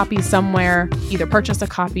find a copy somewhere, either purchase a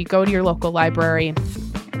copy, go to your local library.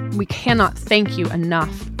 We cannot thank you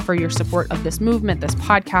enough for your support of this movement, this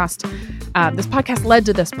podcast. This podcast led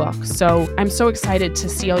to this book. So I'm so excited to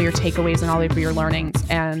see all your takeaways and all of your learnings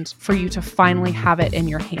and for you to finally have it in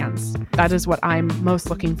your hands. That is what I'm most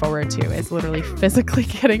looking forward to, is literally physically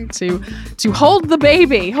getting to hold the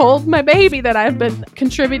baby, hold my baby that I've been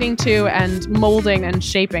contributing to and molding and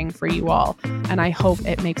shaping for you all. And I hope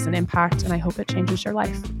it makes an impact and I hope it changes your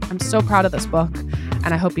life. I'm so proud of this book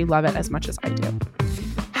and I hope you love it as much as I do.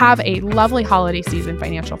 Have a lovely holiday season,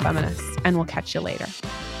 Financial Feminists, and we'll catch you later.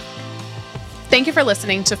 Thank you for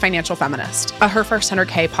listening to Financial Feminist, a Her First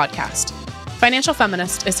 100K podcast. Financial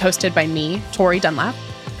Feminist is hosted by me, Tori Dunlap,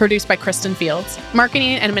 produced by Kristen Fields,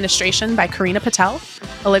 marketing and administration by Karina Patel,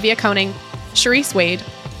 Olivia Koning, Sharice Wade,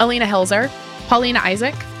 Alina Hilzer, Paulina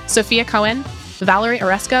Isaac, Sophia Cohen, Valerie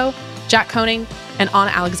Oresco, Jack Koning, and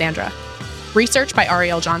Anna Alexandra. Research by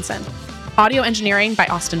Ariel Johnson. Audio engineering by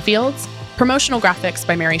Austin Fields. Promotional graphics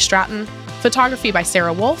by Mary Stratton. Photography by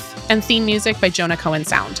Sarah Wolf. And theme music by Jonah Cohen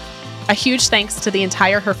Sound. A huge thanks to the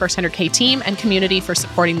entire Her First 100K team and community for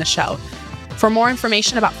supporting the show. For more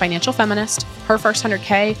information about Financial Feminist, Her First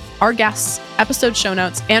 100K, our guests, episode show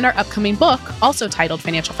notes, and our upcoming book, also titled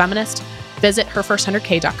Financial Feminist, visit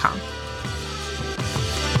herfirst100k.com.